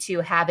by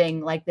to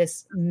having like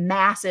this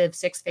massive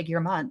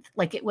 6-figure month.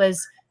 Like it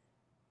was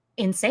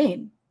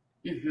insane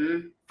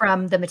Mhm.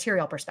 from the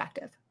material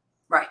perspective.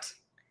 Right.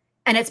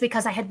 And it's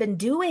because I had been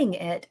doing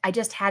it. I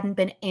just hadn't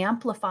been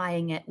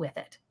amplifying it with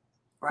it.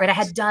 Right. I Right.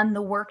 had done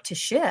the work to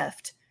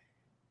shift,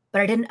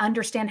 but I didn't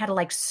understand how to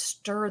like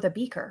stir the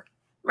beaker.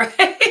 Right.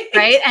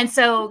 Right. And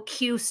so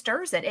Q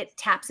stirs it. It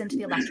taps into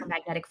the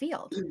electromagnetic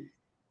field.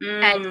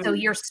 And so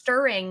you're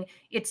stirring,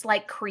 it's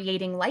like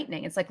creating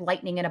lightning. It's like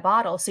lightning in a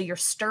bottle. So you're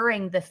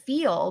stirring the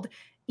field.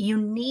 You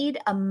need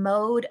a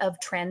mode of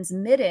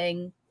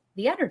transmitting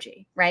the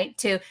energy, right?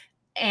 To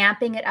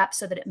amping it up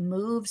so that it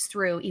moves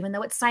through, even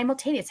though it's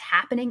simultaneous,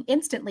 happening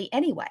instantly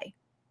anyway.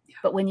 Yeah.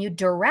 But when you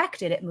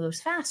direct it, it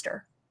moves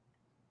faster.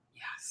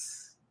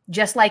 Yes.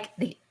 Just like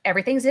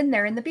everything's in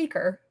there in the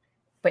beaker,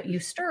 but you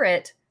stir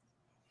it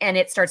and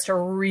it starts to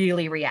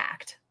really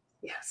react.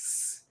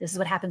 Yes. This is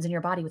what happens in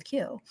your body with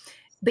Q.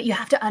 But you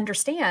have to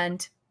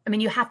understand, I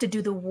mean, you have to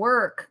do the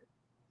work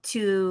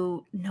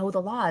to know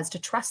the laws, to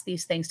trust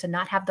these things, to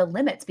not have the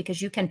limits,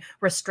 because you can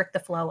restrict the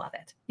flow of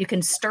it. You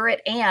can stir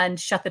it and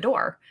shut the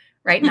door,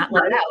 right? Not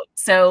let it out.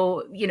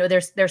 So,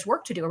 there's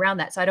work to do around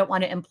that. So I don't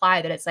want to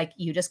imply that it's like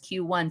you just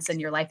cue once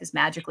and your life is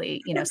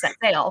magically, set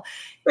sail.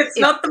 It's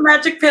not the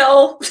magic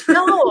pill.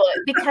 No,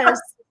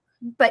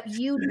 but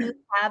you do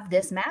have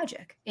this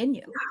magic in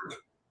you.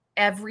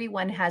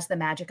 Everyone has the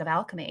magic of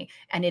alchemy,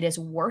 and it is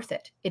worth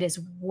it. It is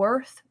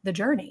worth the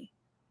journey.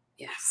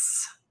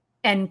 Yes.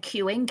 And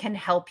cueing can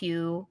help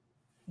you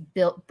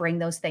bring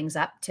those things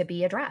up to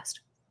be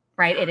addressed,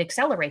 right? It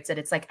accelerates it.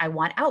 It's like, I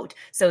want out.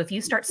 So if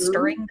you start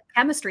stirring the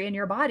chemistry in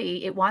your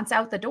body, it wants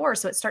out the door.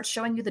 So it starts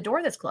showing you the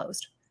door that's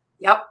closed.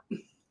 Yep.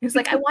 It's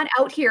like, I want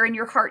out here and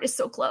your heart is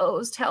so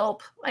closed.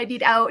 Help. I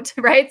need out.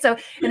 Right. So,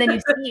 and then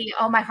you see,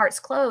 oh, my heart's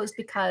closed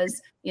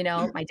because,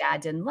 my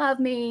dad didn't love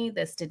me.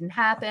 This didn't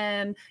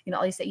happen.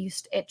 All these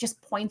things, it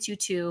just points you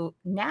to,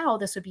 now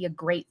this would be a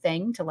great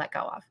thing to let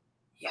go of.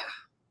 Yeah.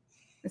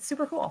 It's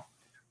super cool.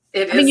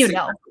 It is. I mean,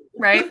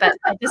 right? But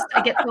I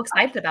get so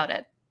excited about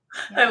it.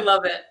 Yeah. I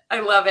love it. I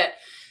love it.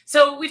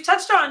 So we've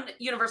touched on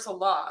universal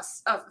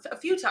laws a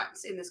few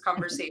times in this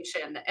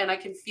conversation, and I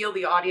can feel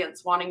the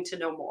audience wanting to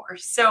know more.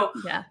 So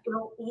yeah.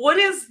 Where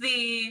did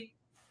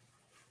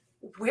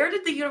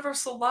the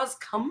universal laws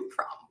come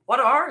from? What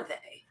are they?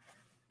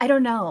 I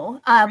don't know.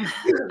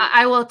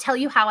 I will tell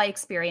you how I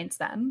experience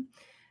them.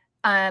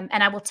 And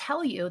I will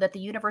tell you that the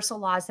universal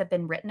laws have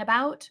been written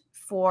about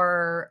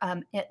for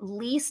at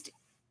least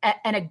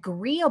an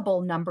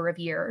agreeable number of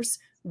years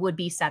would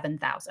be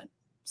 7,000.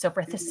 So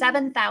for the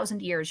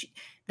 7,000 years,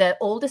 the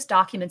oldest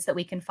documents that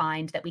we can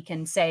find that we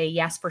can say,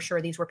 yes, for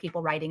sure, these were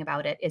people writing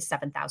about it, is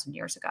 7,000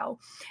 years ago.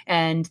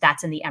 And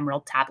that's in the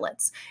Emerald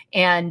Tablets.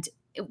 And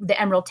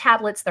the Emerald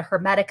Tablets, the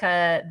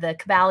Hermetica, the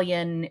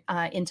Kybalion,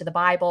 into the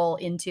Bible,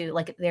 into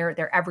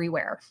they're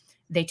everywhere.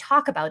 They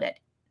talk about it.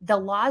 The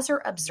laws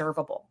are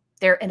observable.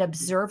 They're an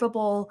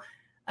observable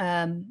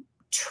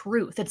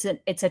truth.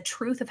 It's a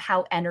truth of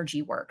how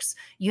energy works.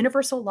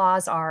 Universal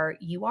laws are,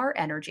 you are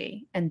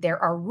energy, and there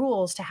are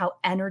rules to how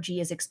energy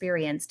is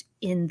experienced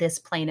in this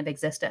plane of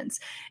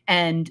existence.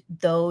 And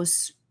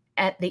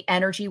the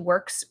energy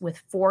works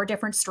with 4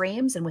 different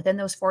streams, and within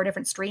those 4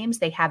 different streams,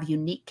 they have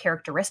unique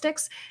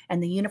characteristics,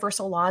 and the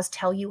universal laws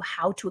tell you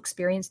how to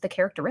experience the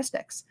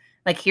characteristics.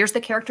 Like, here's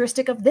the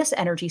characteristic of this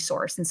energy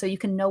source. And so you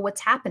can know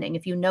what's happening.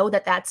 If you know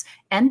that that's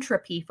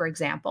entropy, for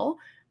example,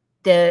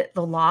 the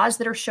laws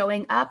that are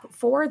showing up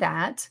for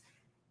that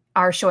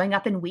are showing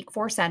up in weak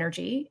force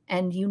energy.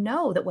 And you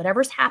know that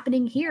whatever's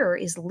happening here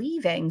is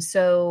leaving.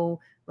 So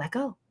let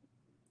go.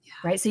 Yeah.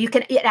 Right. So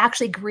it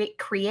actually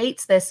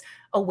creates this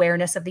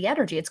awareness of the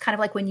energy. It's kind of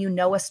like when you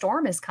know a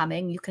storm is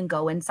coming, you can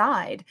go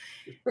inside.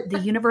 The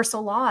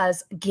universal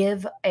laws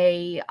give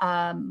a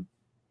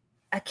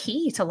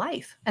key to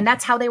life. And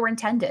that's how they were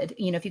intended.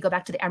 If you go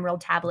back to the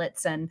Emerald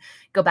Tablets and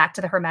go back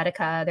to the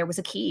Hermetica, there was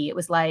a key. It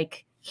was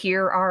like,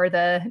 here are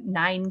the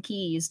 9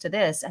 keys to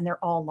this, and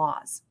they're all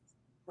laws.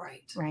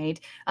 Right. Right.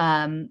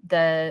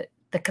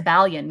 The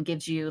Kybalion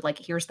gives you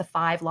here's the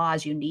 5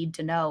 laws you need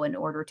to know in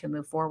order to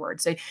move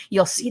forward. So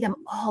you'll see them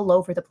all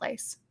over the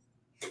place.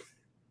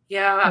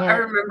 Yeah, I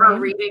remember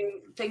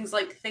reading things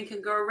like Think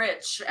and Grow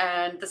Rich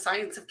and The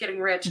Science of Getting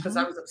Rich, because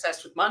I was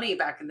obsessed with money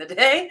back in the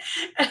day.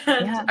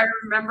 And I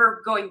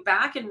remember going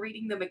back and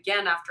reading them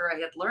again after I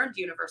had learned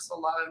universal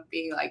law and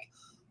being like,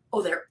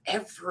 oh, they're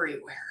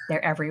everywhere.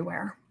 They're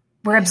everywhere.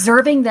 We're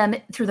observing them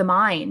through the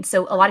mind.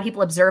 So a lot of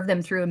people observe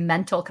them through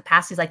mental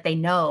capacities, like they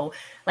know.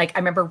 Like, I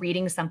remember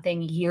reading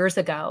something years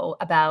ago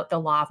about the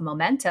law of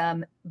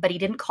momentum, but he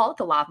didn't call it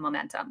the law of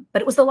momentum.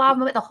 But it was the law of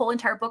momentum. The whole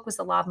entire book was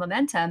the law of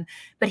momentum,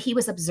 but he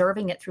was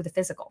observing it through the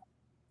physical.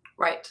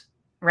 Right.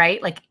 Right?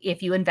 Like,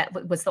 if you invest,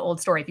 what's the old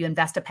story? If you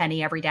invest a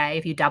penny every day,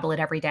 if you double it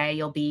every day,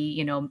 you'll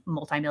be,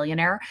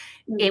 multimillionaire.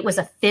 Mm-hmm. It was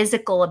a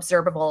physical,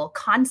 observable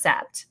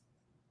concept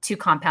to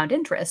compound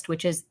interest,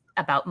 which is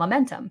about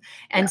momentum.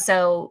 And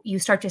so you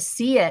start to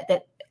see it,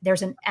 that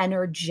there's an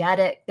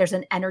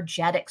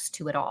energetics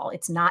to it all.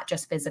 It's not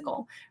just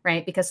physical,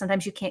 right? Because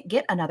sometimes you can't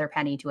get another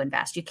penny to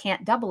invest. You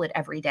can't double it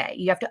every day.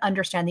 You have to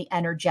understand the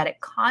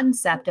energetic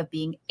concept of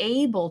being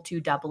able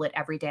to double it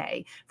every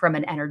day from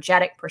an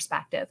energetic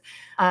perspective.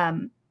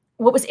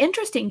 What was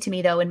interesting to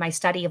me, though, in my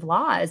study of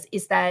laws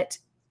is that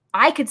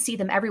I could see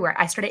them everywhere.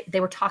 They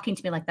were talking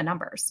to me like the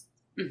numbers.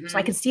 Mm-hmm. So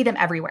I could see them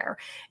everywhere.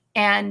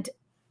 And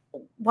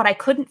what I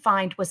couldn't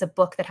find was a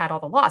book that had all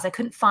the laws. I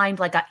couldn't find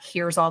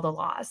here's all the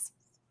laws.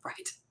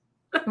 Right.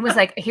 It was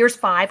here's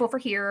 5 over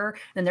here,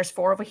 then there's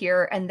 4 over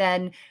here. And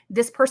then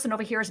this person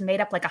over here is made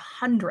up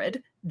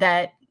 100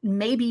 that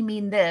maybe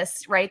mean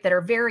this, right? That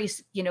are very,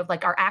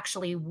 like are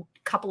actually a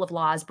couple of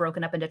laws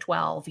broken up into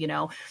 12,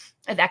 and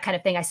that kind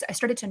of thing. I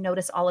started to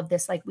notice all of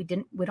this, like we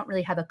don't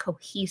really have a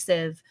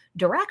cohesive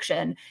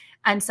direction.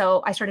 And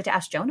so I started to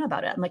ask Jonah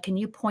about it. I'm like, can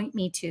you point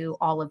me to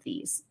all of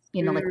these?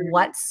 Like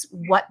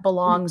what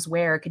belongs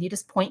where? Could you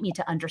just point me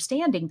to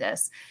understanding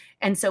this?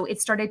 And so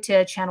it started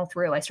to channel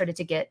through. I started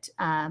to get,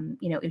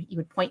 you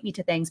would point me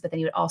to things, but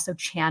then you would also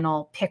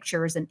channel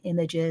pictures and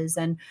images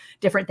and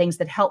different things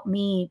that help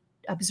me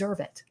observe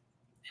it.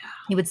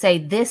 He would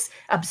say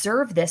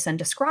observe this and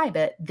describe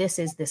it. This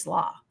is this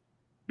law.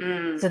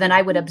 So then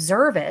I would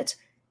observe it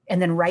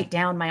and then write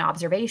down my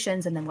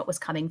observations and then what was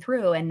coming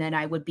through. And then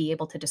I would be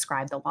able to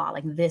describe the law.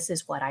 Like, this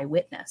is what I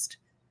witnessed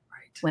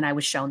when I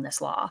was shown this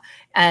law,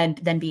 and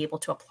then be able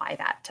to apply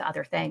that to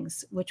other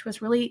things, which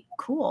was really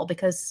cool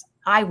because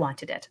I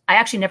wanted it. I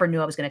actually never knew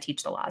I was going to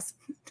teach the laws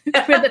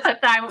at the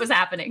time it was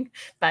happening,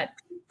 but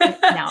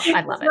now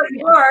I love it.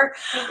 You are.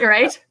 You're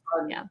right.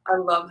 Yeah. I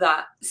love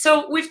that.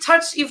 So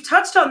you've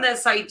touched on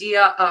this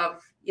idea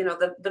of,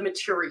 the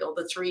material,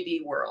 the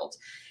 3D world.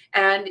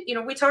 And,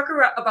 we talk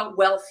about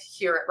wealth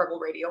here at Rebel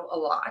Radio a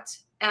lot.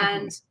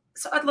 And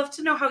so I'd love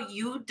to know how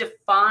you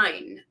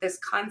define this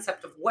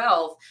concept of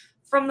wealth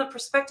from the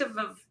perspective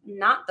of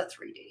not the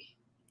 3D.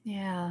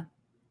 Yeah.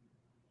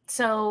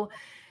 So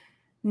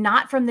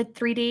not from the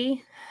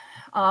 3D.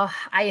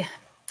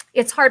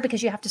 It's hard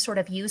because you have to sort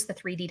of use the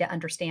 3D to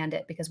understand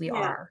it because we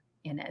are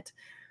in it.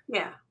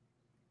 Yeah.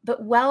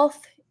 But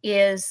wealth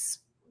is,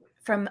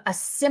 from a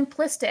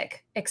simplistic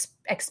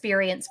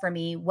experience for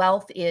me,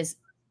 wealth is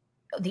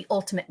the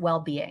ultimate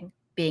well-being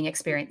being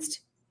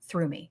experienced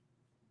through me,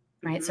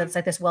 right? So it's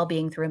like this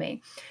well-being through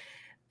me.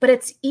 But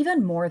it's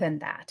even more than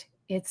that.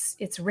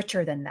 It's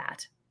richer than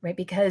that, right?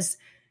 Because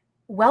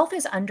wealth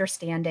is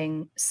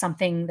understanding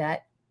something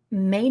that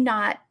may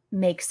not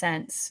make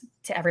sense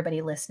to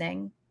everybody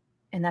listening,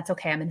 and that's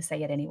okay. I'm going to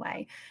say it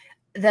anyway.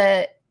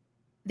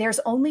 There's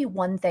only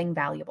one thing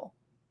valuable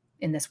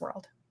in this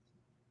world,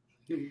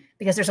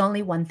 because there's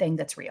only one thing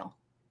that's real,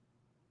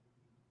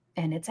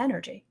 and it's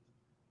energy.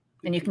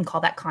 And you can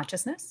call that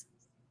consciousness,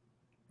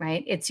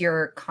 right? It's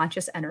your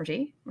conscious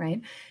energy,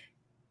 right?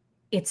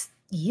 It's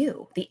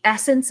you. The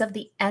essence of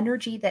the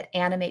energy that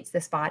animates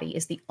this body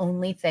is the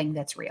only thing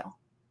that's real.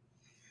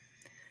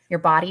 Your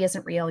body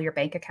isn't real. Your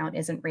bank account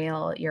isn't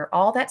real.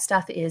 All that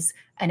stuff is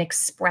an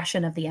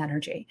expression of the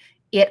energy.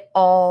 It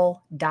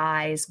all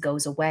dies,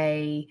 goes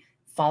away,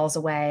 falls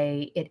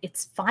away.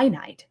 It's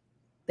finite,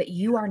 but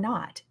you are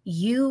not.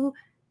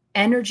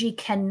 Energy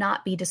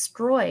cannot be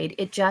destroyed.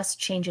 It just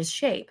changes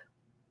shape.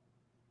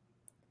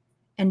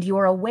 And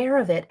you're aware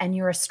of it, and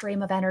you're a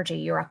stream of energy.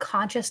 You're a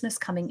consciousness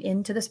coming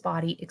into this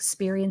body,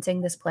 experiencing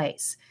this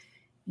place.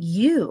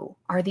 You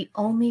are the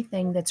only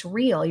thing that's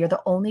real. You're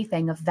the only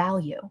thing of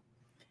value.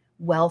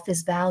 Wealth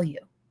is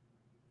value.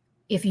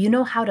 If you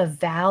know how to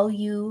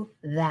value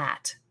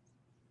that,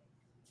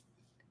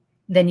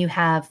 then you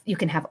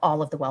can have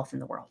all of the wealth in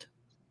the world.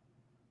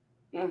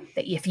 That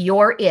if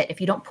you're it,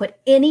 if you don't put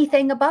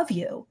anything above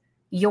you,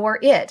 you're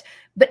it.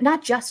 But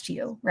not just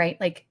you, right?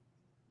 Like,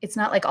 it's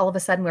not like all of a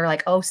sudden we're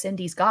like, oh,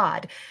 Cindy's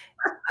God.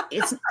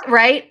 It's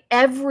right.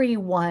 Every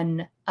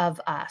one of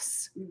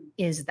us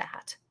is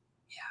that.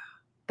 Yeah.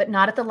 But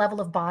not at the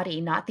level of body,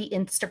 not the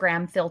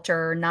Instagram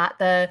filter, not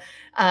the,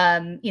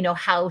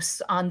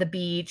 house on the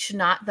beach,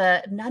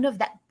 none of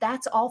that.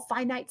 That's all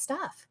finite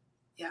stuff.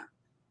 Yeah.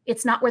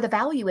 It's not where the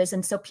value is.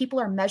 And so people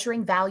are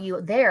measuring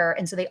value there.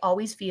 And so they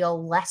always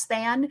feel less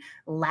than,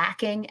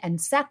 lacking, and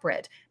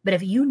separate. But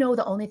if you know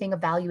the only thing of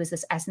value is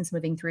this essence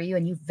moving through you,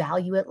 and you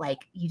value it, like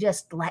you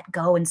just let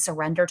go and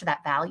surrender to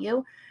that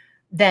value,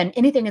 then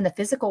anything in the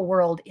physical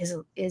world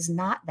is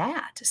not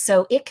that.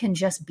 So it can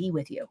just be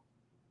with you.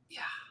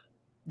 Yeah.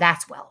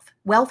 That's wealth.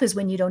 Wealth is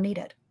when you don't need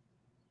it.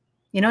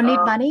 You don't need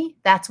money.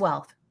 That's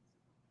wealth.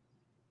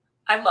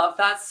 I love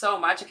that so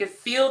much. I could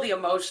feel the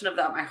emotion of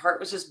that. My heart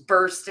was just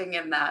bursting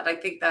in that. I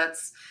think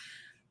that's,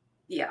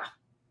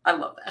 I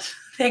love that.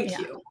 Thank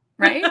you.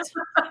 Right?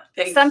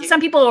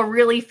 Some people will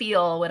really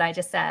feel what I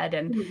just said.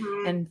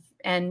 And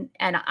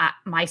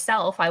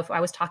myself, I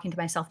was talking to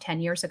myself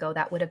 10 years ago.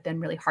 That would have been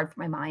really hard for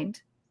my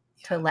mind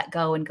to let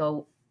go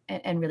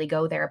and really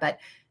go there. But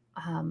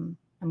I'm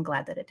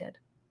glad that it did.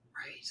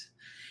 Right.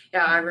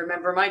 Yeah, I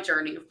remember my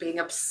journey of being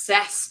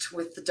obsessed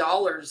with the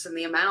dollars and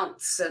the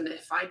amounts. And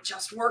if I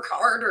just work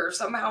harder,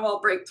 somehow I'll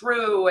break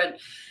through. And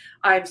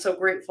I'm so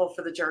grateful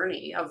for the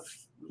journey of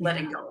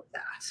letting go of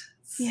that.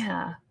 It's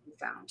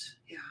profound.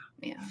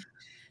 Yeah.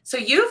 So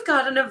you've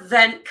got an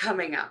event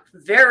coming up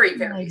very,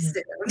 very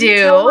soon.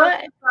 Tell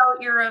us about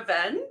your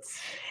event.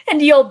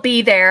 And you'll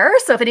be there.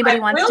 So if anybody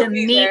wants to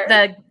meet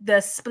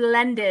the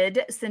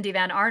splendid Cindy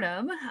Van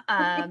Arnhem,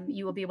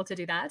 you will be able to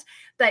do that.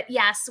 But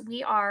yes,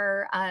 we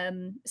are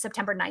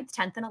September 9th,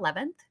 10th, and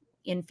 11th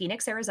in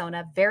Phoenix,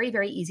 Arizona. Very,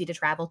 very easy to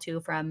travel to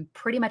from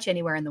pretty much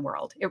anywhere in the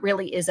world. It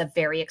really is a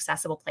very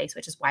accessible place,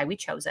 which is why we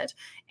chose it.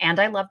 And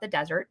I love the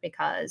desert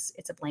because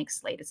it's a blank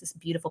slate. It's this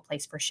beautiful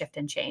place for shift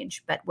and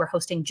change. But we're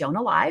hosting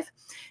Jonah Live.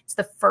 It's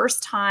the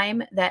first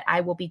time that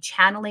I will be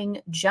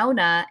channeling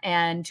Jonah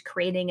and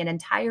creating an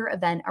entire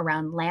event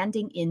around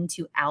landing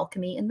into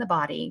alchemy in the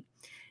body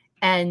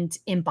and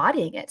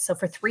embodying it. So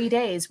for 3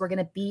 days, we're going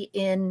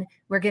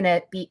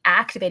to be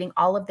activating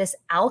all of this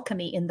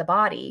alchemy in the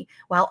body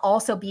while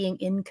also being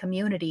in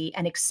community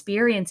and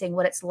experiencing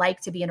what it's like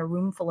to be in a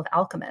room full of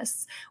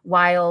alchemists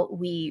while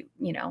we,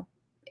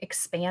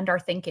 expand our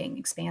thinking,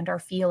 expand our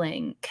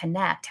feeling,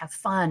 connect, have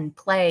fun,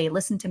 play,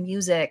 listen to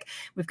music.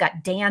 We've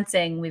got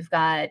dancing, we've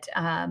got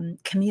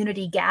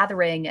community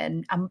gathering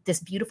and this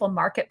beautiful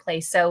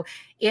marketplace. So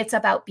it's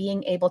about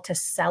being able to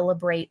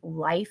celebrate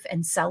life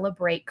and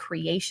celebrate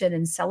creation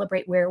and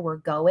celebrate where we're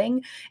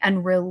going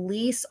and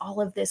release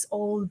all of this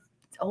old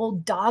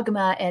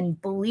dogma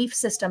and belief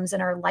systems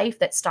in our life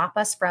that stop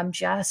us from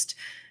just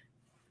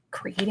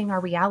creating our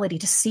reality,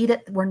 to see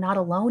that we're not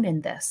alone in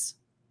this.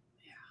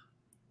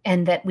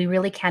 And that we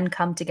really can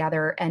come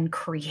together and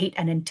create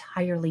an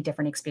entirely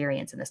different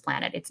experience in this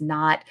planet. It's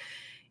not,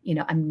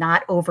 I'm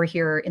not over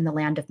here in the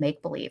land of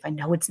make-believe. I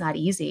know it's not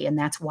easy, and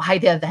that's why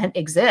the event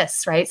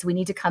exists, right? So we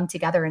need to come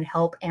together and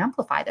help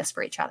amplify this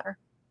for each other.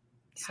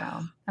 So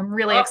I'm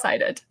really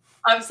excited.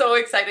 I'm so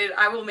excited.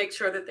 I will make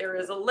sure that there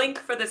is a link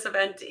for this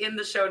event in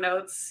the show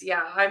notes.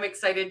 Yeah, I'm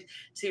excited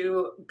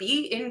to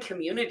be in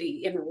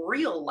community in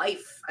real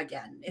life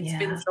again. It's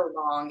been so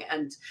long,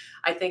 and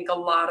I think a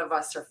lot of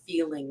us are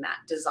feeling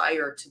that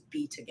desire to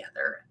be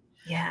together.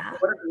 Yeah.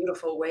 What a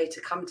beautiful way to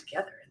come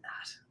together in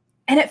that.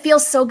 And it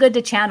feels so good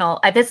to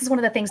channel. This is one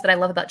of the things that I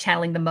love about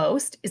channeling the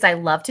most is I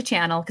love to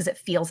channel because it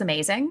feels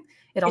amazing.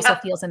 It also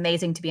feels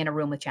amazing to be in a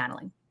room with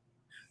channeling.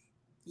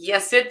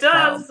 Yes, it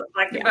does. So,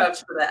 I can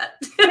vouch for that.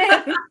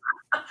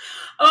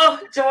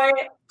 Oh, Joy,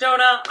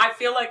 Jonah, I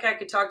feel like I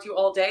could talk to you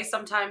all day.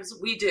 Sometimes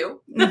we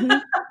do. Mm-hmm.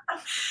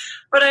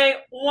 But I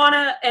want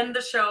to end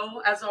the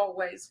show, as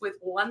always, with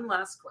one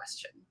last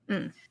question.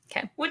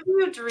 Okay. What do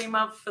you dream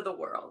of for the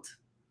world?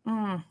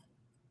 I've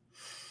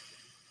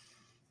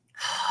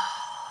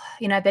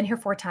been here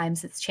 4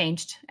 times. It's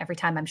changed every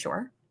time, I'm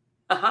sure.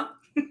 Uh-huh.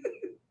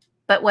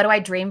 But what do I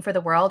dream for the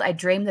world? I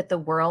dream that the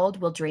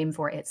world will dream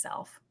for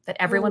itself, that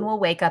everyone will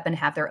wake up and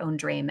have their own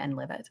dream and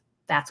live it.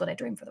 That's what I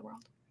dream for the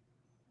world.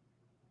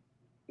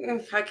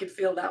 I can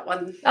feel that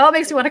one. Oh, it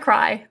makes me want to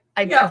cry.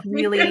 I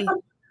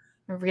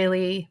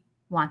really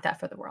want that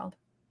for the world.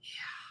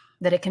 Yeah.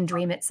 That it can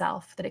dream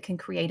itself, that it can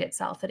create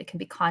itself, that it can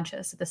be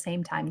conscious at the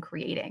same time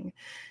creating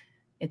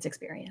its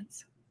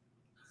experience.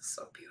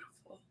 So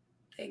beautiful.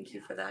 Thank you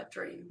for that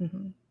dream.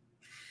 Mm-hmm.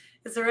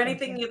 Is there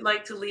anything you'd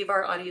like to leave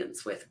our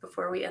audience with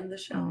before we end the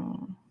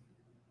show?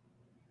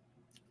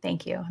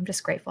 Thank you. I'm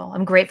just grateful.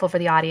 I'm grateful for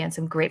the audience.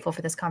 I'm grateful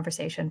for this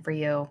conversation for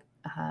you.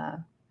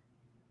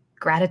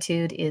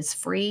 Gratitude is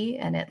free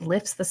and it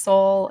lifts the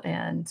soul,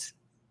 and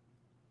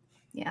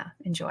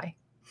enjoy.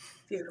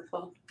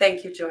 Beautiful.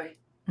 Thank you, Joy.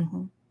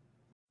 Mm-hmm.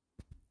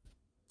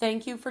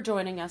 Thank you for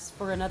joining us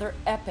for another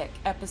epic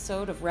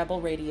episode of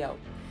Rebel Radio.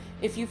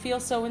 If you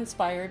feel so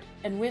inspired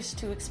and wish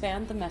to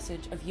expand the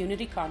message of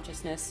unity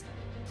consciousness,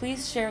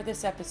 please share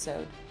this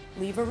episode,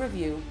 leave a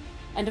review,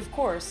 and of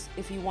course,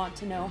 if you want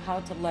to know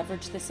how to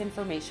leverage this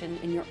information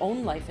in your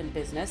own life and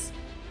business,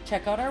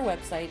 check out our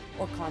website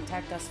or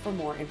contact us for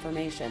more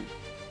information.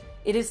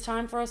 It is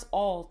time for us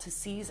all to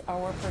seize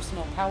our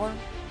personal power,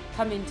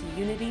 come into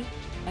unity,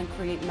 and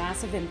create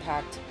massive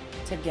impact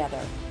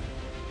together.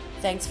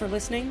 Thanks for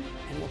listening,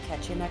 and we'll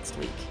catch you next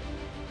week.